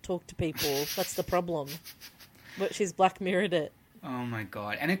 talk to people. That's the problem. But she's Black Mirrored it. Oh my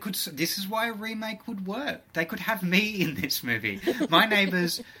God. And this is why a remake would work. They could have me in this movie. My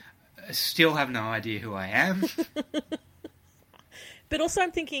neighbours still have no idea who I am. But also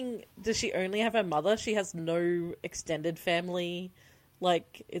I'm thinking, does she only have her mother? She has no extended family.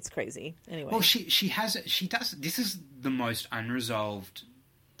 Like, it's crazy. Anyway. Well, she does. This is the most unresolved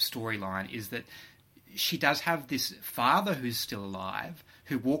storyline, is that she does have this father who's still alive,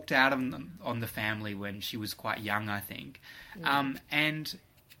 who walked out on the family when she was quite young, I think. And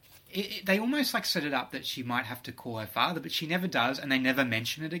they almost like set it up that she might have to call her father, but she never does, and they never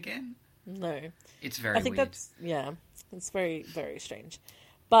mention it again. No. It's very I think weird. it's very, very strange.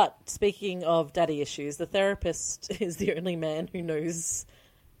 But speaking of daddy issues, the therapist is the only man who knows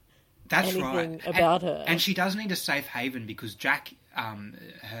That's anything right. about her. And she does need a safe haven because Jack,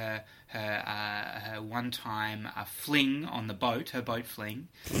 her one-time fling on the boat, her boat fling,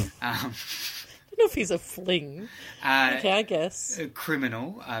 I don't know if he's a fling. Okay, I guess. a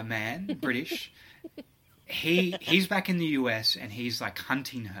criminal man, British. He's back in the US and he's like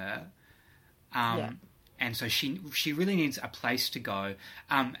hunting her. And so she really needs a place to go.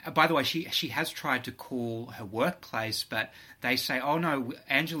 By the way, she has tried to call her workplace, but they say, "Oh no,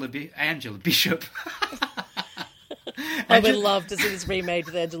 Angela Bishop." I would love to see this remade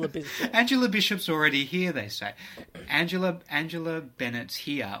with Angela Bishop. Angela Bishop's already here. They say, Angela Bennett's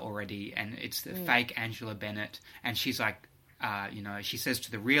here already, and it's the fake Angela Bennett. And she's like, she says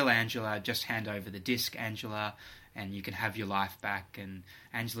to the real Angela, "Just hand over the disc, Angela, and you can have your life back." And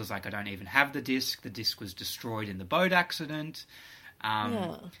Angela's like, "I don't even have the disc. The disc was destroyed in the boat accident."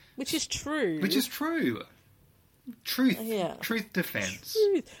 Which is true. Which is true. Truth. Yeah. Truth defense.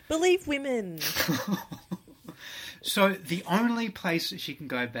 Believe women. So the only place that she can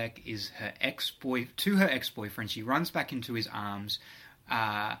go back is her ex-boyfriend. She runs back into his arms,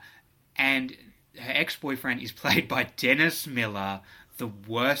 and her ex-boyfriend is played by Dennis Miller, the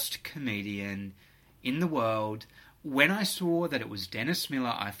worst comedian in the world. When I saw that it was Dennis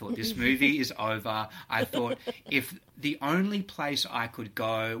Miller, I thought this movie is over. I thought if the only place I could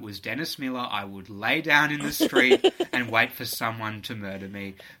go was Dennis Miller, I would lay down in the street and wait for someone to murder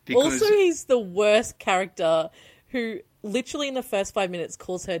me. Because Also, he's the worst character who literally in the first 5 minutes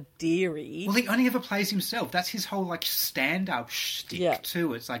calls her dearie. well, he only ever plays himself. That's his whole like stand-up shtick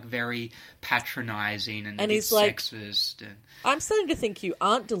too. It's like very patronising and he's like, sexist. And... I'm starting to think you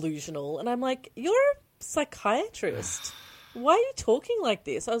aren't delusional. And I'm like, you're a psychiatrist. Why are you talking like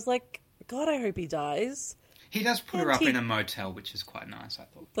this? I was like, God, I hope he dies. He does put her up in a motel, which is quite nice, I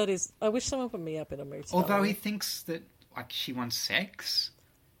thought. That is, I wish someone put me up in a motel. Although he thinks that like she wants sex.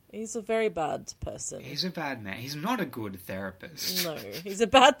 He's a very bad person. He's a bad man. He's not a good therapist. No, he's a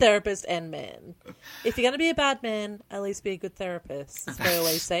bad therapist and man. If you're going to be a bad man, at least be a good therapist. That's what I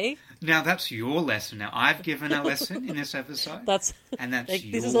always say. Now that's your lesson. Now I've given a lesson in this episode. That's like,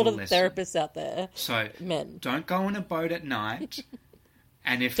 this is all of the therapists out there. So men, don't go on a boat at night.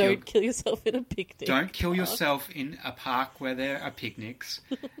 And if don't kill yourself in a picnic. Don't kill yourself in a park where there are picnics.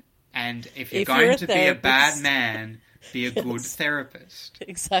 And if you're going to be a bad man, be a good therapist.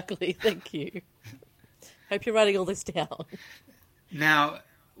 Exactly. Thank you. Hope you're writing all this down. Now,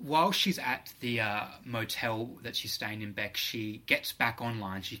 while she's at the motel that she's staying in, Beck, she gets back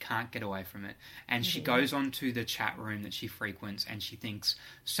online. She can't get away from it. And she goes onto the chat room that she frequents and she thinks,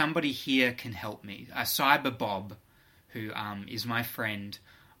 somebody here can help me. Cyber Bob, who is my friend,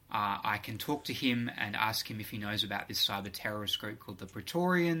 I can talk to him and ask him if he knows about this cyber terrorist group called the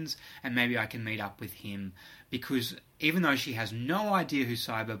Praetorians, and maybe I can meet up with him, because even though she has no idea who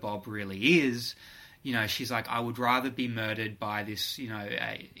Cyber Bob really is, she's like, I would rather be murdered by this,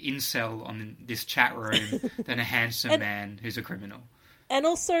 incel on this chat room than a handsome man who's a criminal. And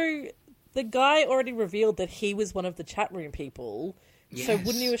also, the guy already revealed that he was one of the chat room people, so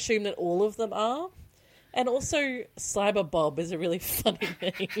wouldn't you assume that all of them are? And also, Cyber Bob is a really funny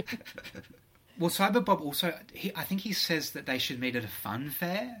name. Well, Cyber Bob also, I think he says that they should meet at a fun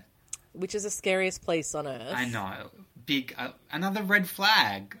fair. Which is the scariest place on Earth. I know. Big, another red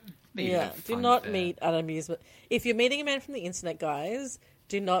flag. Do not meet at an amusement. If you're meeting a man from the internet, guys,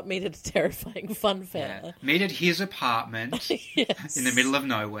 do not meet at a terrifying fun fair. Yeah. Meet at his apartment in the middle of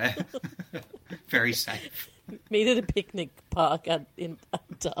nowhere. Very safe. Meet at a picnic park in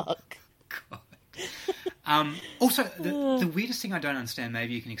dark. God. Also, the weirdest thing I don't understand,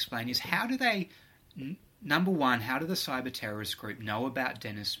 maybe you can explain, is how do they... Number one, how do the cyber terrorist group know about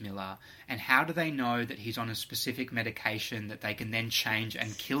Dennis Miller, and how do they know that he's on a specific medication that they can then change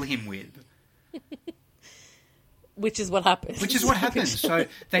and kill him with? Which is what happens. So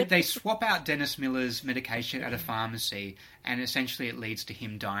they swap out Dennis Miller's medication at a pharmacy, and essentially it leads to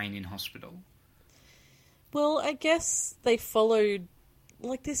him dying in hospital. Well, I guess they followed...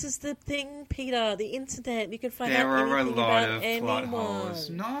 Like, this is the thing, Peter. The internet. You can find out anything about anyone. There are a lot of plot holes.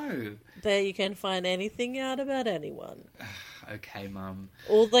 No. There you can find anything out about anyone. Okay, Mum.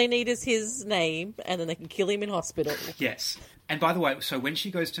 All they need is his name, and then they can kill him in hospital. Yes. And by the way, so when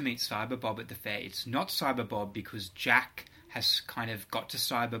she goes to meet Cyber Bob at the fair, it's not Cyber Bob because Jack has kind of got to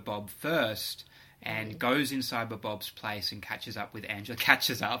Cyber Bob first and goes in Cyber Bob's place and catches up with Angela.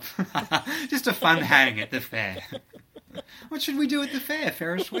 Catches up. Just a fun hang at the fair. What should we do at the fair?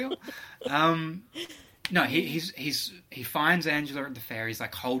 Ferris wheel? No, he finds Angela at the fair. He's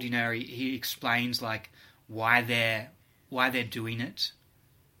like holding her. He explains like why they're doing it,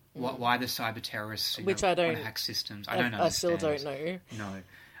 why the cyber terrorists Which I don't want to hack systems. I don't understand. I still don't know.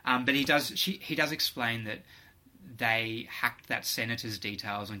 No, but he does. He does explain that they hacked that senator's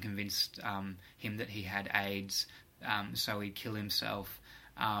details and convinced him that he had AIDS, so he'd kill himself.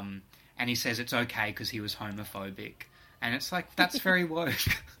 And he says it's okay because he was homophobic. And it's like, that's very woke.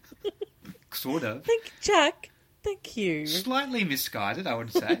 Sort of. Jack, thank you. Slightly misguided, I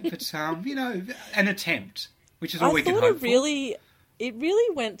would say. But, an attempt, which is all we can hope for. It really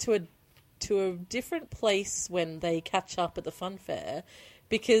went to a different place when they catch up at the fun fair,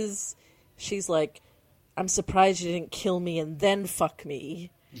 because she's like, I'm surprised you didn't kill me and then fuck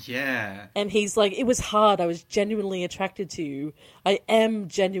me. Yeah. And he's like, it was hard. I was genuinely attracted to you. I am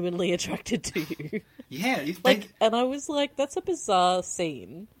genuinely attracted to you. Yeah. And I was like, that's a bizarre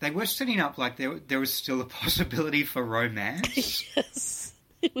scene. They were setting up like there was still a possibility for romance. Yes.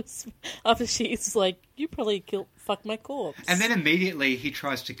 It was after she's like, you probably fuck my corpse. And then immediately he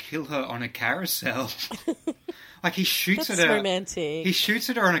tries to kill her on a carousel. Like he shoots That's at her. Romantic. He shoots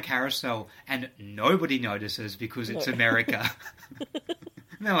at her on a carousel and nobody notices because it's America.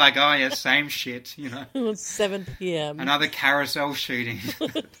 And they're like, oh yeah, same shit, you know. It was 7 p.m. Another carousel shooting.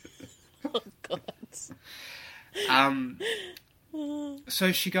 Oh, God.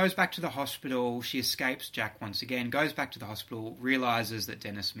 So she goes back to the hospital. She escapes Jack once again, goes back to the hospital, realises that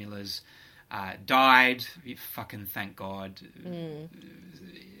Dennis Miller's died. Fucking thank God.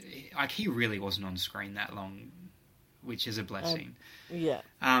 Like, he really wasn't on screen that long, which is a blessing. Yeah.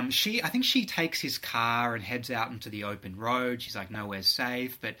 I think she takes his car and heads out into the open road. She's like, nowhere's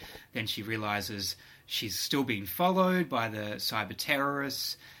safe. But then she realises she's still being followed by the cyber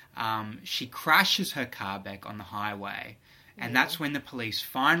terrorists. She crashes her car back on the highway. And that's when the police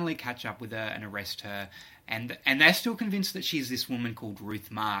finally catch up with her and arrest her. And they're still convinced that she's this woman called Ruth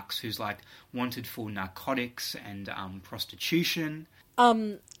Marks, who's like wanted for narcotics and prostitution.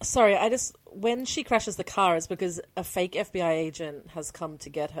 Sorry, when she crashes the car, it's because a fake FBI agent has come to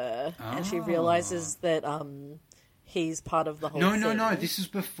get her, and she realizes that he's part of the whole thing. No, this is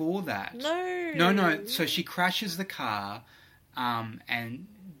before that. No. So she crashes the car, and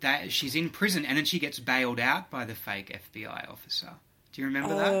that she's in prison, and then she gets bailed out by the fake FBI officer. Do you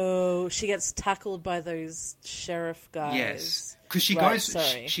remember that? Oh, she gets tackled by those sheriff guys. Yes, because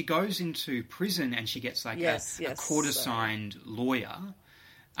she goes into prison and she gets like a court-assigned lawyer.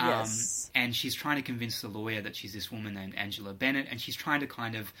 And she's trying to convince the lawyer that she's this woman named Angela Bennett, and she's trying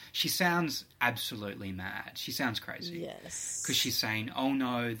to she sounds absolutely mad. She sounds crazy. Yes. Because she's saying, oh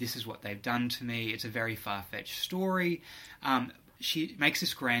no, this is what they've done to me. It's a very far-fetched story. She makes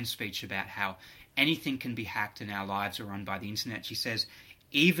this grand speech about how anything can be hacked and our lives are run by the internet. She says,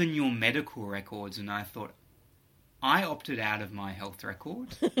 even your medical records. And I thought, I opted out of my health record.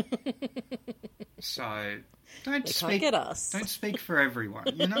 So don't speak for everyone,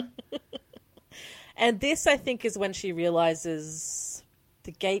 you know? And this, I think, is when she realizes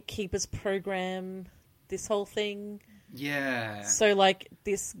the Gatekeepers program, this whole thing. Yeah. So, like,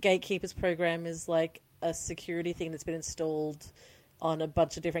 this Gatekeepers program is like a security thing that's been installed on a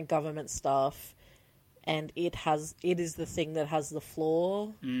bunch of different government stuff, and it is the thing that has the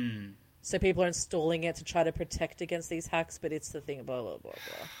flaw. So people are installing it to try to protect against these hacks, but it's the thing, blah blah blah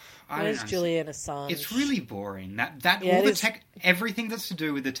blah. Where's Julian Assange? It's really boring. Everything that's to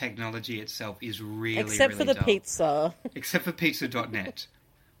do with the technology itself is really except for the dull. pizza. Except for pizza.net,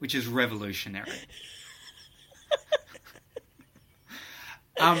 which is revolutionary.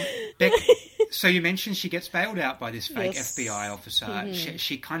 Beck, so you mentioned she gets bailed out by this fake FBI officer. Mm-hmm.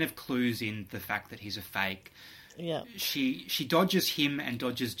 She kind of clues in the fact that he's a fake. Yeah. She dodges him and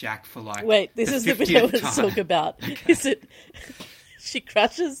dodges Jack for like Wait, this is the bit I want to talk about. Okay. Is it she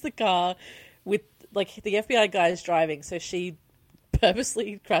crashes the car with like the FBI guy is driving, so she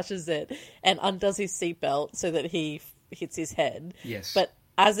purposely crashes it and undoes his seatbelt so that he hits his head. Yes. But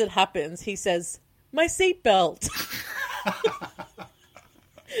as it happens, he says, "My seatbelt."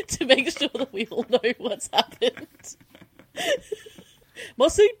 To make sure that we all know what's happened. My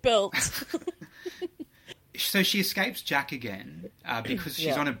seatbelt. So she escapes Jack again because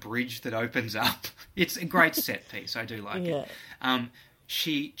she's on a bridge that opens up. It's a great set piece. I do like it.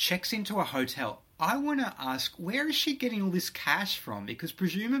 She checks into a hotel. I want to ask, where is she getting all this cash from? Because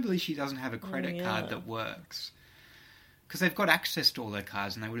presumably she doesn't have a credit card that works. Because they've got access to all their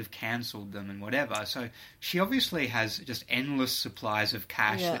cards and they would have cancelled them and whatever. So she obviously has just endless supplies of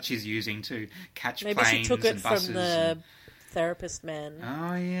cash that she's using to catch planes and buses. Maybe she took it from the therapist man.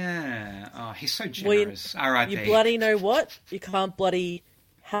 Oh, yeah. Oh, he's so generous. R.I.P. You bloody know what? You can't bloody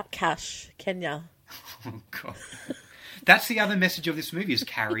cash, can ya? Oh, God. That's the other message of this movie is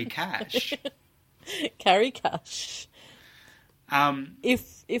carry cash. Carry cash.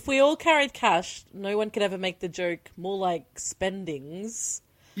 If we all carried cash, no one could ever make the joke more like spendings.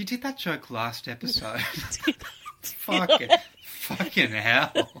 You did that joke last episode. Fucking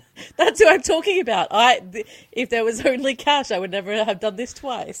hell. That's who I'm talking about. If there was only cash, I would never have done this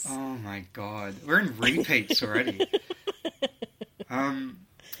twice. Oh my God. We're in repeats already.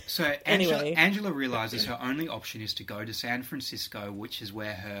 So Anyway. Angela realizes her only option is to go to San Francisco, which is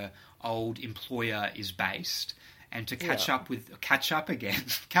where her old employer is based, and to catch up,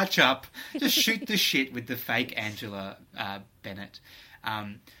 just shoot the shit with the fake Angela Bennett.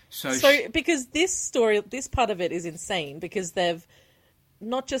 So because this part of it is insane, because they've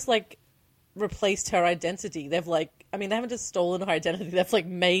not just like replaced her identity, they've they haven't just stolen her identity, they've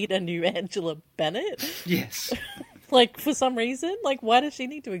made a new Angela Bennett. Yes. For some reason, why does she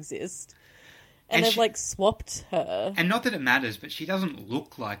need to exist? And they've swapped her. And not that it matters, but she doesn't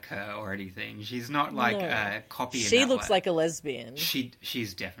look like her or anything. She's not a copy. She looks like a lesbian.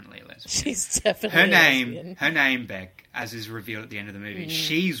 She's definitely a lesbian. She's definitely a lesbian. Her name, Beck, as is revealed at the end of the movie,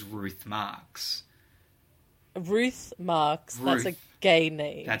 she's Ruth Marks. Ruth Marks. That's a gay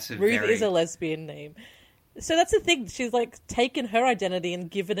name. Ruth is a lesbian name. So that's the thing. She's taken her identity and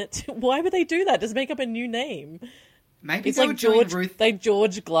given it to... Why would they do that? Just make up a new name. Maybe it's they were doing Ruth... They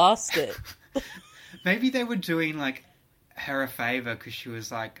George Glassed it. Maybe they were doing her a favour because she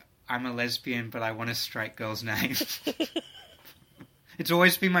was I'm a lesbian, but I want a straight girl's name. It's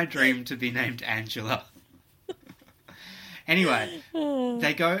always been my dream to be named Angela. Anyway,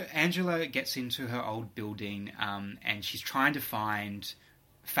 Angela gets into her old building, and she's trying to find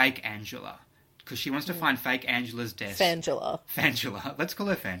fake Angela, because she wants to find fake Angela's desk. Fangela. Let's call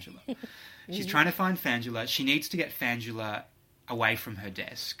her Fangela. She's trying to find Fangela. She needs to get Fangela away from her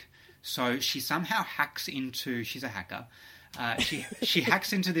desk. So she somehow hacks into... She's a hacker. She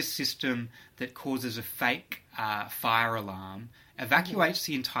hacks into this system that causes a fake fire alarm, evacuates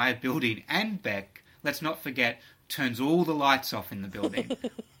the entire building, and Beck, let's not forget, turns all the lights off in the building,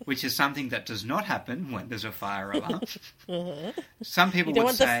 which is something that does not happen when there's a fire alarm. Some people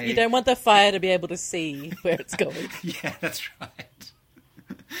would say... You don't want the fire to be able to see where it's going. Yeah, that's right.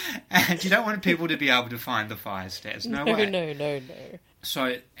 And you don't want people to be able to find the fire stairs. No way. No. So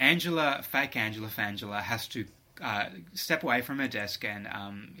fake Angela, Fangela, has to step away from her desk and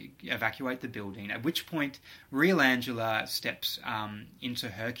evacuate the building, at which point real Angela steps into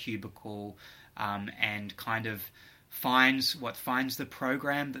her cubicle and kind of finds the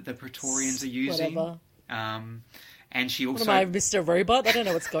program that the Praetorians are using. Whatever. And she also... What am I, Mr. Robot? I don't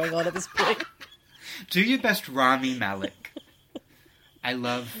know what's going on at this point. Do your best Rami Malek. I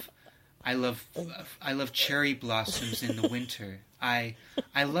love cherry blossoms in the winter. I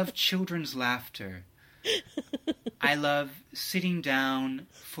love children's laughter. I love sitting down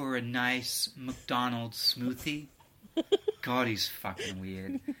for a nice McDonald's smoothie. God, he's fucking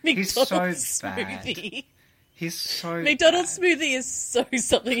weird. He's so bad. He's so McDonald's bad. smoothie is so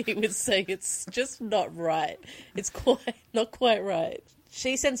something he would say. It's just not right. It's not quite right.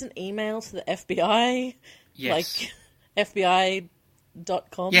 She sends an email to the FBI. Yes.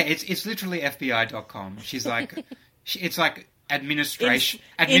 FBI.com. Yeah, it's literally FBI.com. She's it's administration.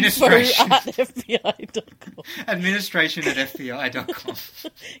 Info at FBI.com. Administration at FBI.com.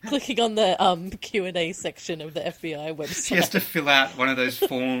 Clicking on the Q&A section of the FBI website. She has to fill out one of those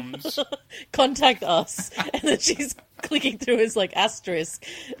forms. Contact us. And then she's clicking through his asterisk.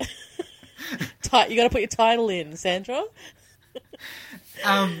 You got to put your title in, Sandra.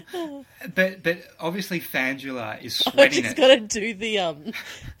 But obviously Fangela is sweating She's got to do the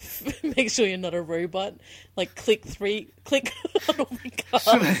make sure you're not a robot. Click on all the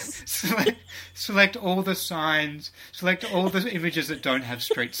cards. Select all the signs. Select all the images that don't have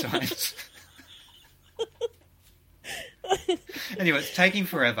street signs. Anyway, it's taking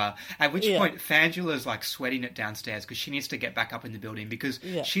forever. At which point, Fangela's sweating it downstairs because she needs to get back up in the building because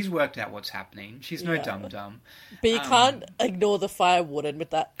she's worked out what's happening. She's no dum-dum. But you can't ignore the fire warden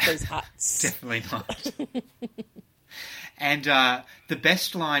with those hats. Definitely not. And the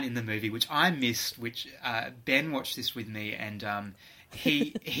best line in the movie, which I missed, which Ben watched this with me, and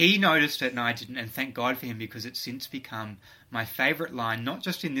he noticed it and I didn't, and thank God for him because it's since become my favourite line, not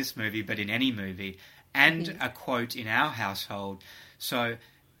just in this movie, but in any movie, and a quote in our household. So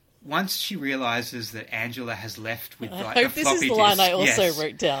once she realises that Angela has left with I a hope floppy this is the disk, line I also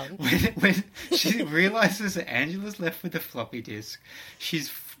wrote down. When she realises that Angela's left with the floppy disk, she's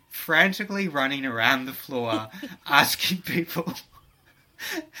frantically running around the floor asking people,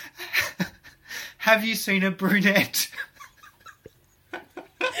 "Have you seen a brunette?"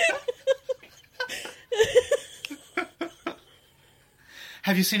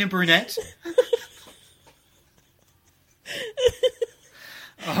 Have you seen a brunette?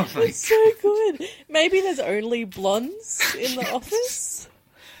 Oh my It's so good. Maybe there's only blondes in the office.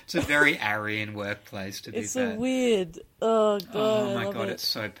 It's a very Aryan workplace, to be It's fair. a weird. Oh god! Oh I my love god, it. it's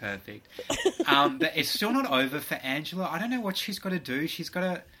so perfect. But it's still not over for Angela. I don't know what she's got to do. She's got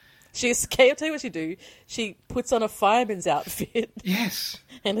to... She escapes. I'll tell you what she do. She puts on a fireman's outfit Yes.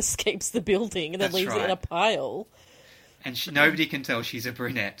 and escapes the building, and then That's leaves it in right. a pile. And nobody can tell she's a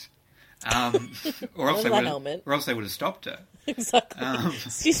brunette. Or else Or they the would helmet. have stopped her. Exactly.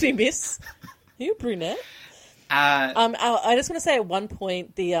 Excuse me, miss. Are you a brunette? I just want to say at one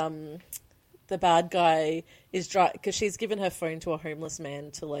point the bad guy is because she's given her phone to a homeless man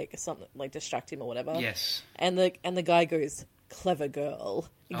to like something like distract him or whatever. Yes. And the guy goes, "Clever girl,"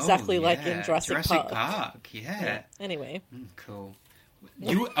 exactly Oh, like yeah. in Jurassic Park. Yeah. Anyway, Cool.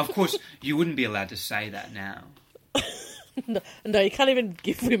 Of course, you wouldn't be allowed to say that now. no, you can't even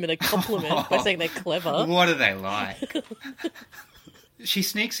give women a compliment by saying they're clever. What are they like? She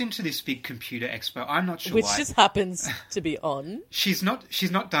sneaks into this big computer expo. I'm not sure Which why. just happens to be on. She's not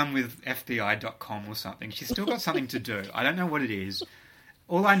done with FBI.com or something. She's still got something to do. I don't know what it is.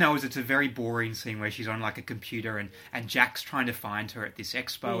 All I know is it's a very boring scene where she's on like a computer and Jack's trying to find her at this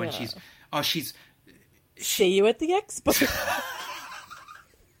expo and she's See you at the expo.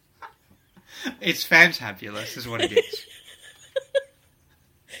 it's fantabulous is what it is.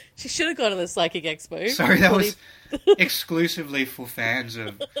 She should have gone to the psychic expo. Sorry, that was exclusively for fans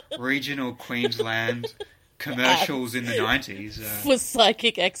of regional Queensland commercials in the 90s. for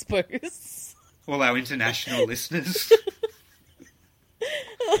psychic expos. All our international listeners.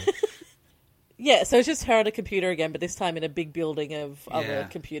 Yeah, so it's just her on a computer again, but this time in a big building of other Yeah.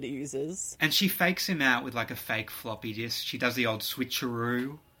 computer users. And she fakes him out with like a fake floppy disk. She does the old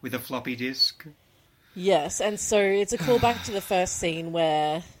switcheroo with a floppy disk. Yes, and so it's a callback to the first scene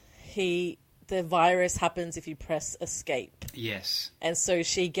where the virus happens if you press escape. Yes. And so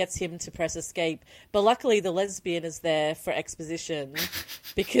she gets him to press escape. But luckily the lesbian is there for exposition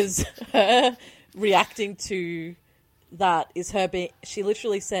because her reacting to that is her being... She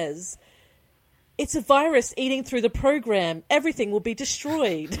literally says, "It's a virus eating through the program. Everything will be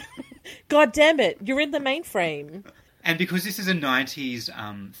destroyed." God damn it, you're in the mainframe. And because this is a 90s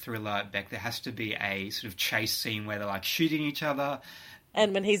thriller, Beck, there has to be a sort of chase scene where they're like shooting each other.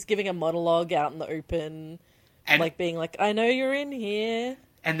 And when he's giving a monologue out in the open, And, like being like, "I know you're in here."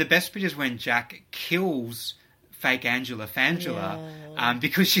 and the best bit is when Jack kills fake Angela Fangela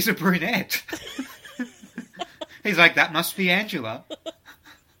because she's a brunette. He's like, "That must be Angela."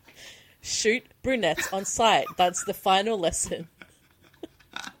 Shoot brunettes on sight. That's the final lesson.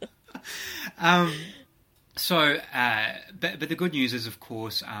 So, but the good news is, of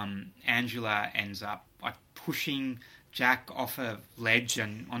course, Angela ends up like pushing Jack off a ledge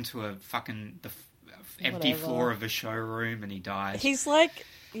and onto a fucking empty Whatever. floor of a showroom, and he dies. He's like,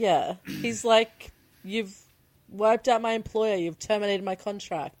 "You've wiped out my employer. You've terminated my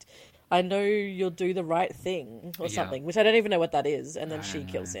contract. I know you'll do the right thing," or Yeah. something, which I don't even know what that is. And then she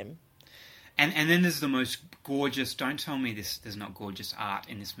kills him. And then there's the most gorgeous... Don't tell me there's not gorgeous art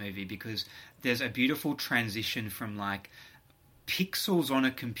in this movie, because there's a beautiful transition from, like, pixels on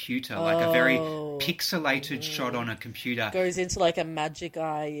a computer, like a very pixelated shot on a computer. Goes into like a magic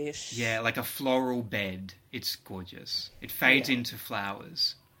eye-ish. Yeah, like a floral bed. It's gorgeous. It fades into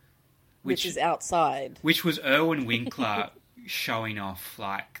flowers. Which is outside. Which was Irwin Winkler showing off,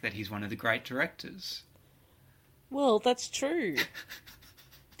 like, that he's one of the great directors. Well, that's true.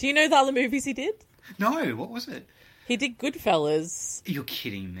 Do you know the other movies he did? No, what was it? He did Goodfellas. You're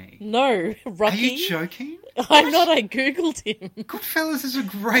kidding me. No, Rocky. Are you joking? I'm not. I googled him Goodfellas is a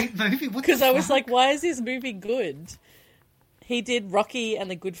great movie. because I was like, "Why is this movie good?" He did Rocky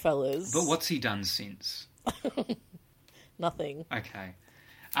and the Goodfellas. But what's he done since? Nothing. Okay.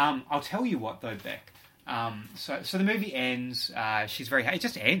 I'll tell you what, though, Beck. So the movie ends. She's very... It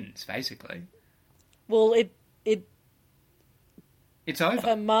just ends, basically. Well, It's over.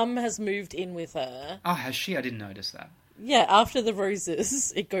 her mum has moved in with her. Oh, has she? I didn't notice that. Yeah, after the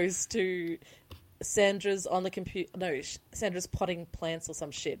roses, it goes to Sandra's on the computer. No, Sandra's potting plants or some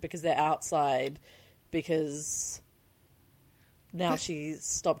shit because they're outside. Because now she's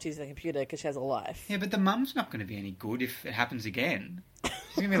stopped using the computer because she has a life. Yeah, but the mum's not going to be any good if it happens again. She's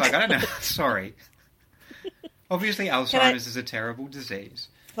going to be like, I don't know. Sorry. Obviously, Alzheimer's is a terrible disease.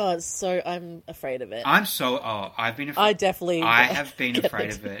 Oh, so I'm afraid of it. I've been afraid. I have been afraid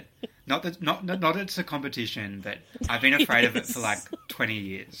of it. Not that it's a competition, but I've been afraid of it for like 20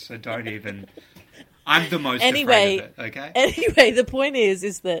 years. So don't even. I'm the most afraid of it. Okay. Anyway, the point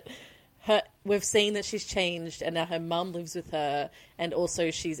is that we've seen that she's changed, and now her mum lives with her, and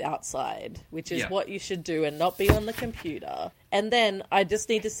also she's outside, which is Yeah. what you should do, and not be on the computer. And then I just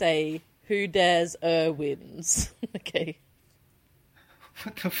need to say, who dares wins? Okay.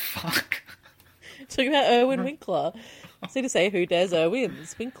 What the fuck? Talking about Erwin Winkler. I just need to say, who dares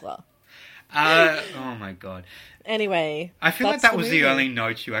wins? Winkler. Oh my god. Anyway. I feel like that's that was the movie. only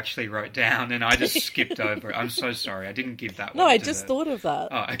note you actually wrote down, and I just skipped over it. I'm so sorry. I didn't give that one. No, I to just the- thought of that.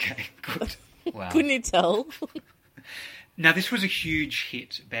 Oh, okay. Good. Wow. Couldn't you tell? Now, this was a huge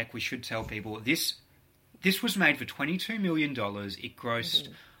hit, Beck. We should tell people. This was made for $22 million. It grossed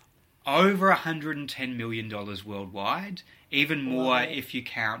over $110 million worldwide. Even more Wow. if you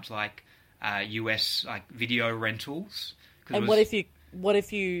count, like, US like video rentals. 'Cause it And was- what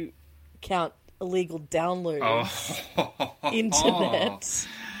if you count illegal downloads? Oh. Internet.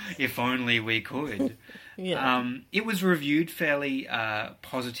 If only we could. Yeah. It was reviewed fairly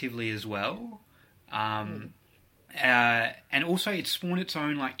positively as well. And also it spawned its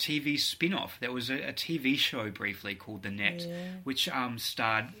own like TV spin-off. There was a TV show briefly called The Net, which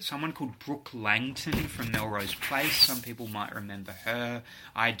starred someone called Brooke Langton from Melrose Place. Some people might remember her.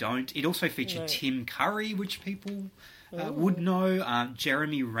 I don't. It also featured Tim Curry, which people would know.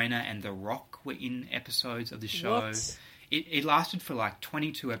 Jeremy Renner and The Rock were in episodes of the show. What? It lasted for like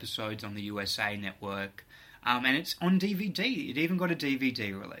 22 episodes on the USA Network. And it's on DVD. It even got a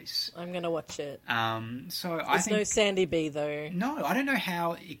DVD release. I'm going to watch it. So I There's think... no Sandy B, though. No, I don't know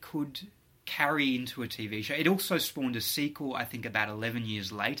how it could carry into a TV show. It also spawned a sequel, I think, about 11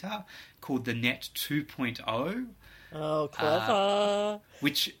 years later, called The Net 2.0, Oh, clever.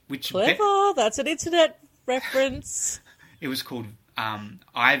 which Clever. That's an internet reference. it was called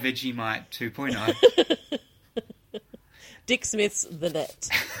I Vegemite 2.0. Dick Smith's The Net.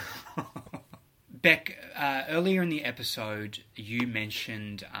 Beck, earlier in the episode, you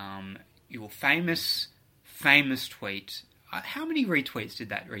mentioned your famous tweet. How many retweets did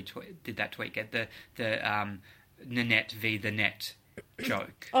that tweet get? The Nanette v the Net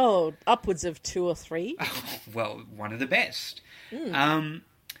joke. Oh, upwards of 2 or 3. Well, one of the best.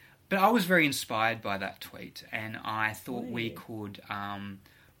 But I was very inspired by that tweet, and I thought we could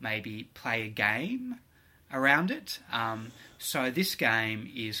maybe play a game around it. So this game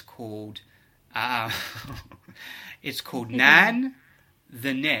is called... it's called Nan,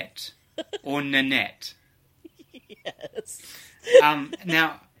 the Net, or Nanette. Yes.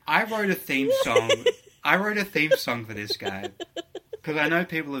 Now, I wrote a theme song. I wrote a theme song for this game because I know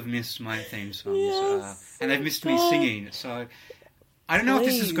people have missed my theme songs, Yes. and they've missed me singing. So I don't know if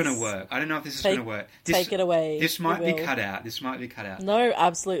this is going to work. I don't know if this is going to work. Take it away. This might be It will. cut out. This might be cut out. No,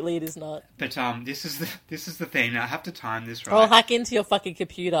 absolutely it is not. But this is the theme. Now I have to time this right. I'll hack into your fucking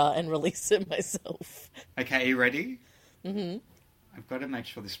computer and release it myself. Okay, are you ready? Mm-hmm. I've got to make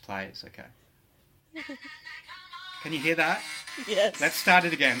sure this plays. Okay. Can you hear that? Yes. Let's start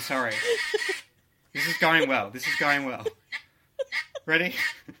it again. Sorry. This is going well. Ready?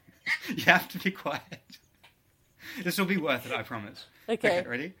 You have to be quiet. This will be worth it, I promise. Okay.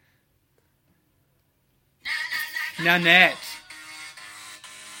 Ready? Nanette.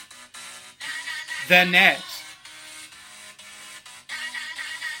 The Net.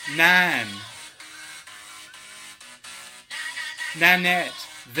 Nan. Nanette.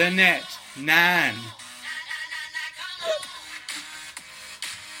 The Net. Nan.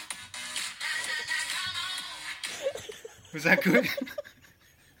 Was that good?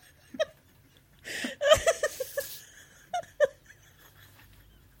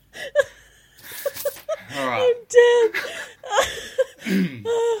 All right. I'm dead.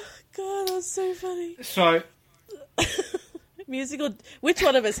 Oh, God, that's so funny. So, Musical. Which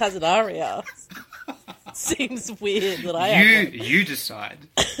one of us has an aria? Seems weird that I have one. you decide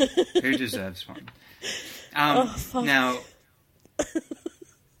who deserves one. Fuck. Now,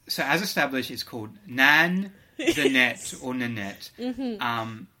 so as established, it's called Nan, the Net, or Nanette.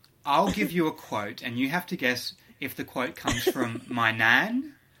 Mm-hmm. I'll give you a quote, and you have to guess if the quote comes from my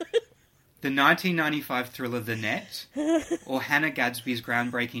Nan, the 1995 thriller The Net, or Hannah Gadsby's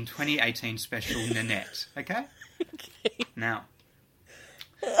groundbreaking 2018 special Nanette. Okay? Now,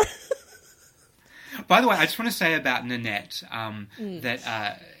 by the way, I just want to say about Nanette that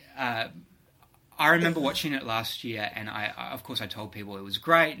I remember watching it last year, and of course I told people it was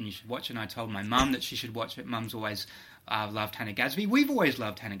great and you should watch it, and I told my mum that she should watch it. Mum's always loved Hannah Gadsby. We've always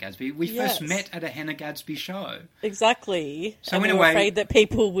loved Hannah Gadsby. We Yes. first met at a Hannah Gadsby show. Exactly. So and in we a were way- afraid that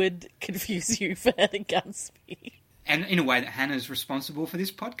people would confuse you for Hannah Gadsby. And in a way that Hannah's responsible for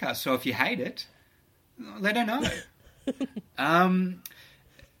this podcast. So if you hate it, let her know.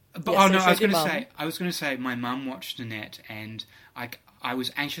 But Yeah, so I showed your mum. was going to say my mum watched Nanette, and I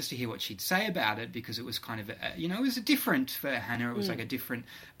was anxious to hear what she'd say about it because it was kind of, it was different for Hannah. It was like a different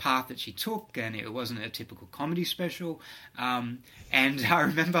path that she took, and it wasn't a typical comedy special. And I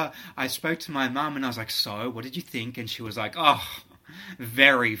remember I spoke to my mum and I was like, so, what did you think? And she was like, oh,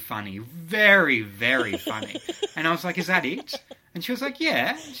 very funny, very, very funny. And I was like, is that it? And she was like,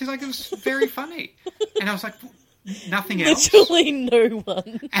 yeah. She's like, it was very funny. And I was like, nothing else? Literally no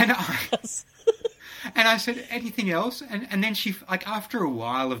one. And I said, anything else? And then she, like, after a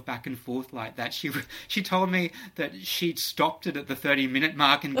while of back and forth like that, she told me that she'd stopped it at the 30-minute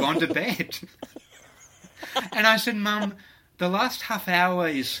mark and gone to bed. And I said, Mum, the last half hour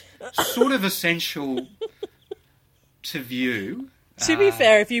is sort of essential to view. To be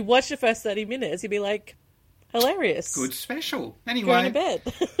fair, if you watch the first 30 minutes, you'd be like, hilarious. Good special. Anyway. Going to bed.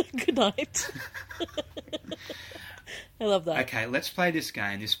 Good night. I love that. Okay, let's play this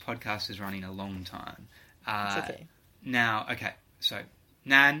game. This podcast is running a long time. It's okay. Now, okay, so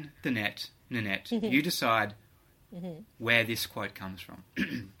Nan, the net, Nanette, you decide where this quote comes from.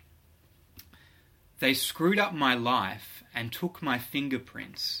 They screwed up my life and took my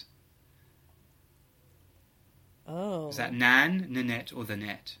fingerprints. Oh. Is that Nan, Nanette, or the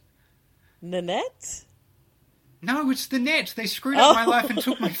net? Nanette? No, it's the net. They screwed up my life and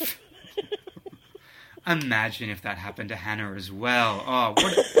took my... Imagine if that happened to Hannah as well. Oh,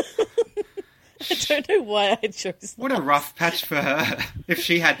 what... I don't know why I chose that. What a rough patch for her. If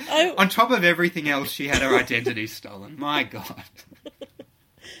she had... On top of everything else, she had her identity stolen. My God.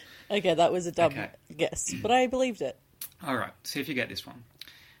 Okay, that was a dumb guess, but I believed it. All right, see if you get this one.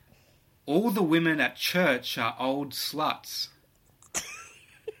 All the women at church are old sluts.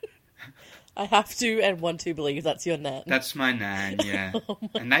 I have to and want to believe that's your Nan. That's my Nan, yeah.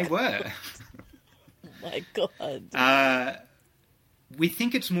 And they were. Oh my God. We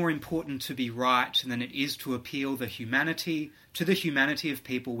think it's more important to be right than it is to appeal to the humanity of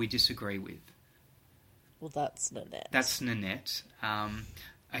people we disagree with. Well, that's Nanette. That's Nanette.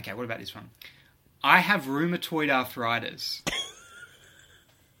 Okay, what about this one? I have rheumatoid arthritis.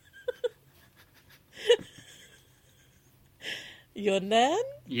 Your Nan?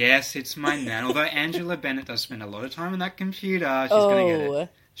 Yes, it's my Nan. Although Angela Bennett does spend a lot of time on that computer, she's going to get it.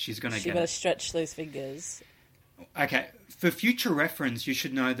 She's going to get it. She's going to stretch those fingers. Okay, for future reference, you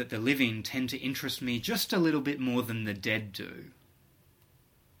should know that the living tend to interest me just a little bit more than the dead do.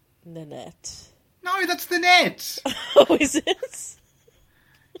 Nanette. No, that's the net! Oh, is it?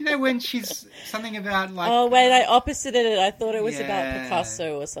 You know, when she's something about, like... Oh, wait, I opposited it. I thought it was about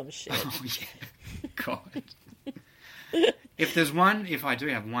Picasso or some shit. Oh, yeah. God. If I do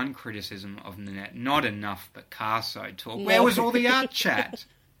have one criticism of Nanette, not enough Picasso talk. No. Where was all the art chat?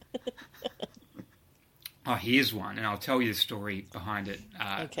 Oh, here's one, and I'll tell you the story behind it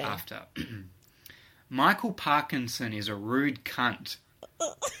after. Michael Parkinson is a rude cunt.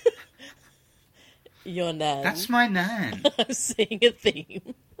 Your Nan. That's my Nan. I'm seeing a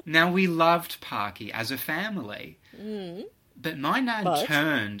theme. Now, we loved Parky as a family. Mm. But my Nan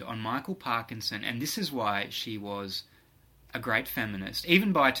turned on Michael Parkinson, and this is why she was a great feminist,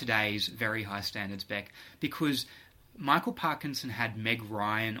 even by today's very high standards, Beck, because Michael Parkinson had Meg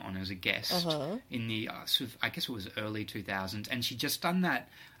Ryan on as a guest in the, I guess it was early 2000s, and she'd just done that,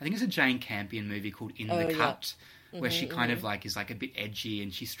 I think it's a Jane Campion movie called In the Cut, where she kind of like is like a bit edgy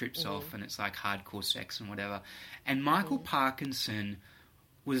and she strips off and it's like hardcore sex and whatever. And Michael Parkinson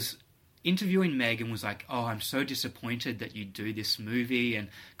was interviewing Meg and was like, oh, I'm so disappointed that you do this movie, and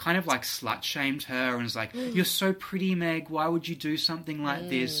kind of like slut-shamed her and was like, you're so pretty, Meg, why would you do something like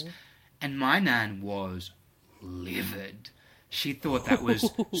this? And my Nan was livid. She thought that was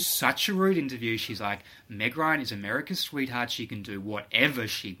such a rude interview. She's like, Meg Ryan is America's sweetheart. She can do whatever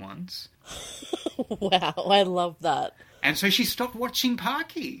she wants. Wow, I love that. And so she stopped watching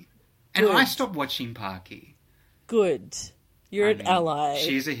Parky. And I stopped watching Parky. Good. You're an ally.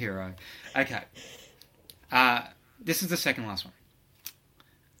 She's a hero. Okay. This is the second last one.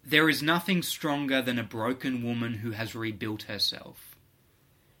 There is nothing stronger than a broken woman who has rebuilt herself.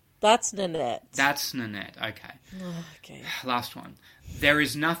 That's Nanette. That's Nanette. Okay. Oh, okay. Last one. There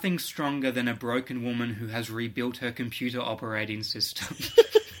is nothing stronger than a broken woman who has rebuilt her computer operating system.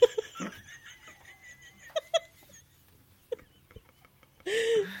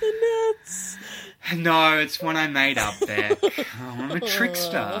 The nuts. No, it's one I made up there. Oh, I'm a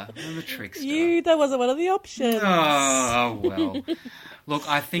trickster. That wasn't one of the options. Oh, well. Look,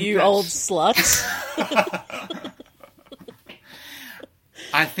 I think you old slut.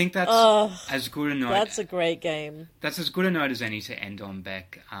 I think that's as good a note. That's a great game. That's as good a note as any to end on,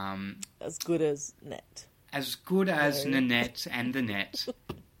 Beck. As good as Net. As good as Nanette and the net.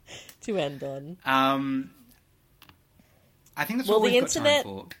 To end on. I think that's Well, what the we've internet-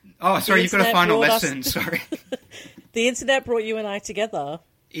 got time for. Oh, sorry, you've got a internet final brought us- lesson. Sorry. The internet brought you and I together,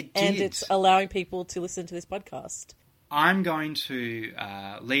 It did. and it's allowing people to listen to this podcast. I'm going to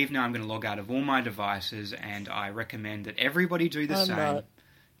leave now. I'm going to log out of all my devices, and I recommend that everybody do the I'm same. not.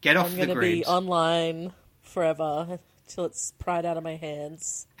 Get off I'm the going to grid. be online forever till it's pried out of my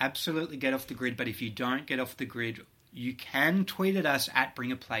hands. Absolutely get off the grid, but if you don't get off the grid, you can tweet at us at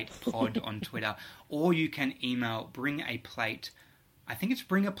BringAPlatePod on Twitter, or you can email BringAPlate. I think it's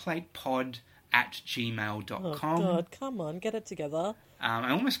BringAPlatePod@gmail.com. Oh, God, come on, get it together.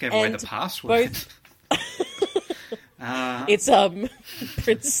 I almost gave away And the password.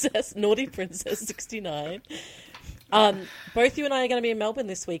 It's Naughty Princess 69. Both you and I are going to be in Melbourne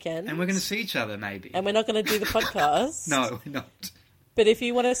this weekend. And we're going to see each other, maybe. And we're not going to do the podcast. No, we're not. But if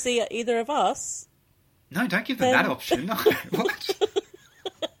you want to see either of us, No, don't give them Then- that option. No, what?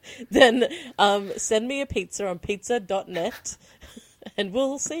 then send me a pizza on pizza.net and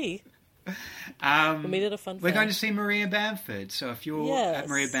we'll see. We'll meet at a fun We're fair. going to see Maria Bamford. So if you're Yes. at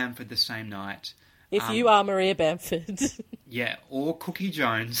Maria Bamford the same night, If you are Maria Bamford, yeah, or Cookie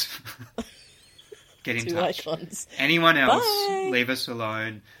Jones, get in two touch. icons. Anyone else, Bye. leave us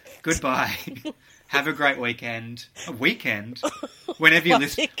alone. Goodbye. Have a great weekend. A weekend. Whenever you're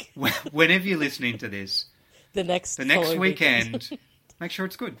whenever you're listening to this, The next weekend, weekend. make sure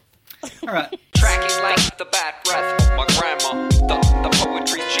it's good. All right. Tracking like the bad breath of my grandma. The poet